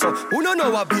you know, so who don't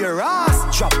know what beer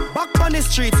ass? Drop back on the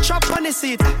street, chop on the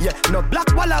seat. Yeah, no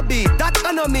black wallaby, that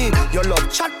I know me. Your love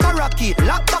chat parakeet,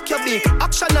 lock back your beak.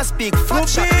 Action and speak, fat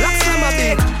shot, black slam a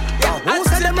beat. Who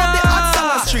said them have the hot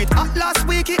song a street? At last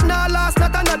week, it now last,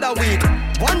 not another week.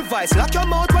 One voice, lock your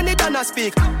mouth when it done a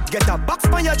speak. Get a box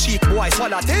on your cheek, boy,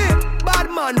 swallow it. Bad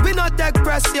man, we not take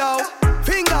press, yo.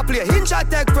 Finger play, hinge at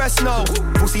take press now.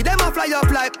 Pussy them a fly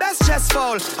up like best chest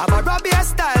fall. I'm a Robbie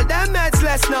style, them heads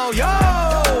less now, yo.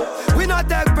 We not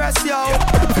take press, yo.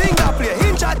 Finger play,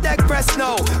 hinge at take press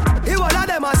now. He one of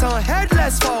them a some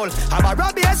headless fall. I'm a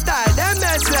Robbie style, them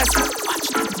heads less.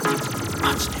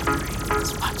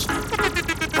 Watch them,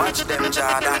 watch them,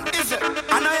 Jordan.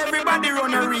 I know everybody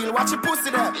run a reel. Watch your pussy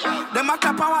there. Them a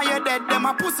clap and while you're dead. Them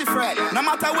a pussy fret. No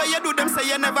matter where you do, them say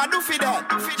you never do for that.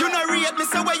 You know rate me,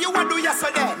 say where you want do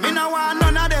yesterday. Me no want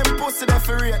none of them pussy there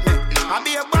for rate me. I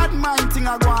be a bad mind thing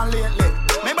I go on lately.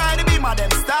 Me by the beam of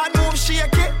them start move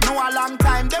shake it. No a long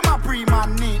time, them a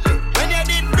pre-man neatly. When you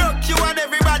did broke, you and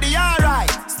everybody alright.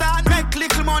 Start make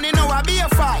little money, now I be a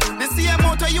fight. The same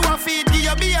motor you a feed, give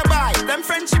you be a buy. Them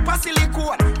friendship a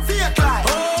silicone, fake life.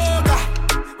 Oh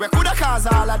God, we coulda cause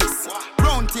all of this.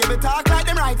 Round table talk like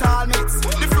them right all mates.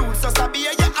 The fruits just a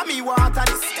beer, yeah, and me water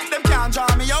this. Them can't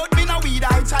draw me out, me no weed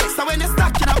I chalice. So when you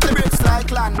stacking up the bricks like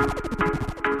land.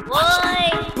 Boy,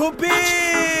 Poopy,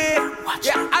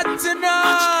 yeah, Antina.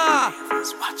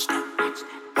 Watch them.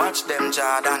 Watch them,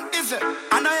 Jordan. Is it?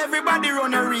 I know everybody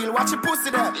run a reel. Watch your pussy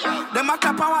there. Them a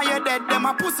clap and while you're dead. Them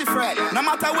a pussy fret. No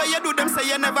matter where you do, them say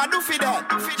you never do for that.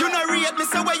 You know rate me,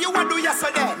 say where you want do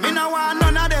yesterday. Me no want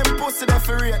none of them pussy there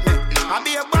for rate me. I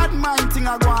be a bad mind thing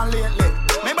I go on lately.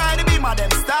 Me by the beam of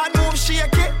them start move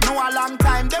shake it. No a long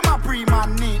time, them a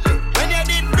pre-man neatly. When you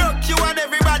did broke, you and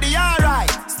everybody alright.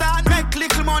 Start make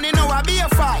little money, now I be a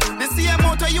fight. The same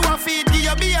motor you a feed, give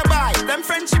you be a buy. Them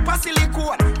friendship a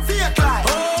silicone, fake life.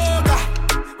 Oh God,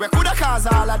 we coulda cause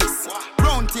all of this.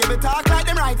 Round table talk like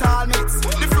them right all mates.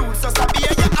 The fruits just a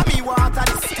beer, yeah, and me water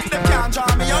this. Them can't draw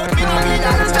me out, me no need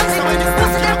that. So when it's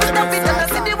pussy, them put up in the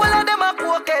city, all of them a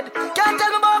crooked. Can't tell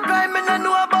me about crime, me no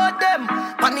know about them.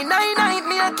 On the 9-9,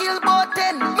 me a kill about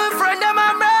 10. My friend them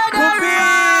a murderer.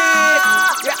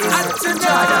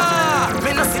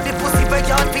 Me no see the pussy where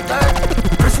you fit her.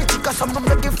 Pressy chica, some of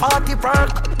them give 40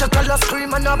 work. The girl a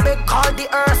scream and a beg call the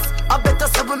earth. I better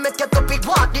say we make it up, it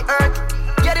walk the earth.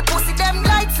 Get the pussy them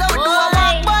lights out, do a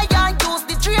walk by and use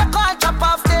the tree, can't chop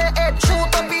off their head.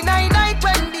 Shoot up in 9-9.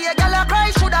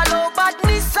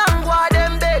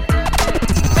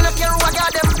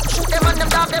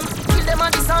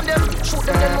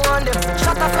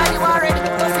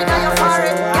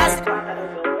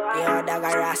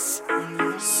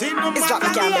 It's like me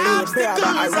can't believe, bro, but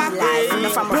I real life.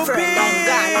 Enough from my friend, then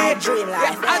gone, I dream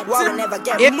life. Why we never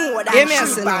get more than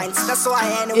 3 pints. That's why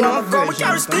anyone will go, we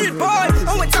carry steel boy.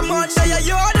 I went to Monday,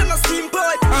 you're on a steam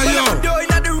boy.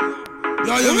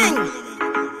 Yo,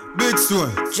 big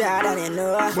story. Jordan, you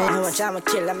know, how much I'm a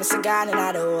killer, I'm a cigar in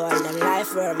the world. Them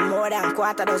life worth more than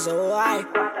quarter dozen.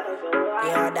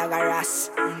 Yo,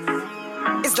 Dagaras.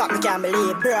 It's like me can't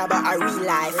believe, bro, but I real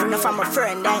life. Enough from a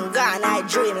friend, then gone, I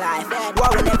dream life. Why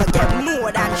we never get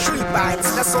more than 3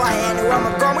 pints. That's why anyone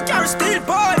will go, we carry steel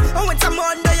boy. I went to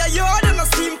Monday, you're on a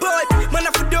steam boy. Man,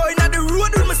 I for doing at the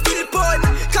road with my steel boy.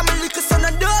 Come and lick a son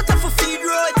and daughter for feed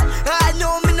road. I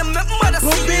know me no make mother see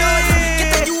road.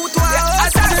 Get a youth to a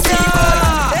house and see boy.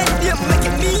 Then they're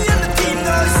making me and the team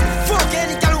noise. Fuck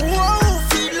any girl who won't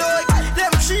feel like. Them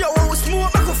 3 hours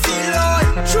smoke, I could feel like.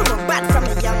 True, my bad from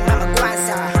a young man, I'm going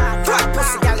so. Fuck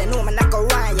pussy girl, you know man, I go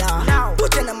run ya.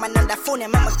 Putting a man on the phone,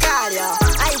 and I'ma call ya.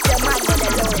 I hit your man, then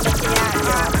they know make me hard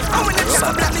ya. I'm gonna just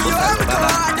black me up, God.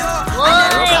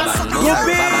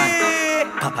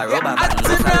 Papa rubber band,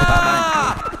 bossa rubber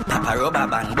band. Papa rubber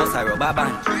band, bossa rubber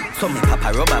band. So me papa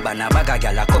rubber band, a bag a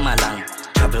gyal a come along.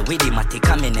 Travel with the matic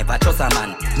and me never trust a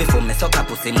man. Me for me suck a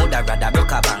pussy, mother rather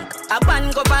broke a bank. A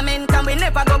ban government and we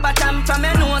never go batam. From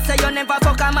me know say you never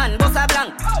fuck a man, bossa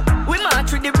blank. We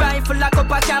march with the rifle like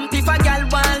up a camp. If a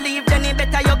gyal want leave, then it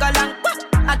better you go long.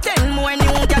 A 10 more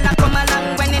new gyal a come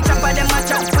along. When they chop a them a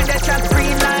chop with the chop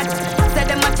green light. Say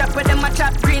them a chop with them a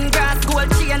chop green grass. Gold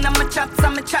chain and my chop,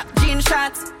 some me chop jean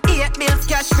shots. 8 bills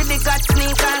cash for the got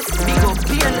sneakers. Big up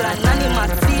Pearland, animal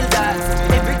feel that.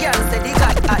 Every girl say they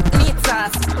got hot meat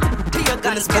sauce. Peer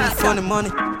guns can't spend the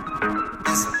money.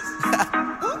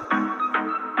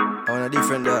 I want a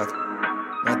different dog.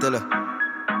 I tell her,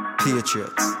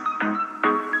 Patriots.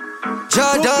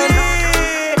 Jordan,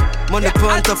 money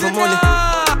point up for money.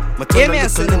 My turn a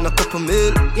little in a couple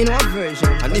mil. In what version?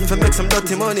 And if I make some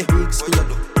dirty money,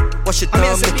 wash it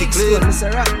down, make it clean.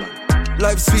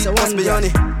 Life sweet, pass me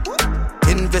honey.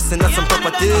 Investing in some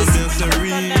properties.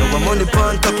 Now I'm money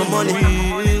point top of money.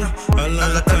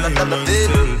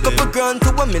 Couple grand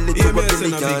to $1 million to $1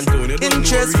 billion.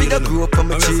 Interest we the grow up on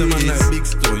my cheese.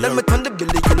 Let me turn the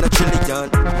billion a trillion.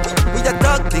 We a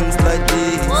talk things like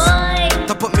this.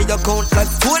 Top up me account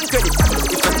like phone credit.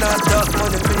 If I not talk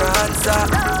money, me no answer.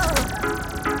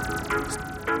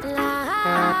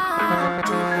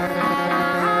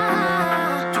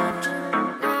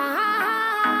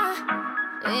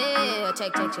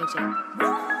 Check.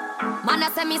 Man, I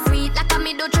say me sweet, like a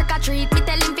me do trick or treat. Me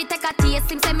tell him fi take a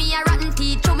taste, him say me a rotten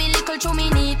teeth. Chew me little, chew me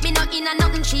neat. Me not in a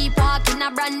nothing cheap. Walk in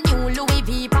a brand new Louis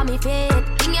V pa me feet.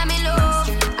 Thing ya me love,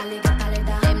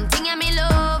 them thing ya me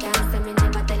love. Can't say me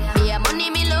never tell ya. Me a money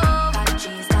me love, got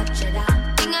cheese, got cheddar.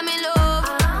 Thing ya me love.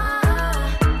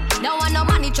 Don't want no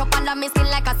money chop under me skin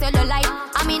like a cellulite.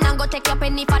 I mean I go take your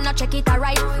penny if I not check it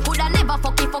alright. Coulda never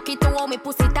fuck it to hold me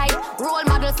pussy tight. Role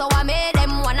model so I made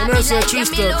them wanna be like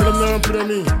me love.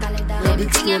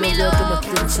 Big stone of that to my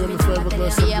kids, 75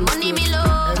 glass of blue. Money me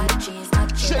love.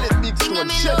 Thing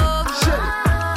me love.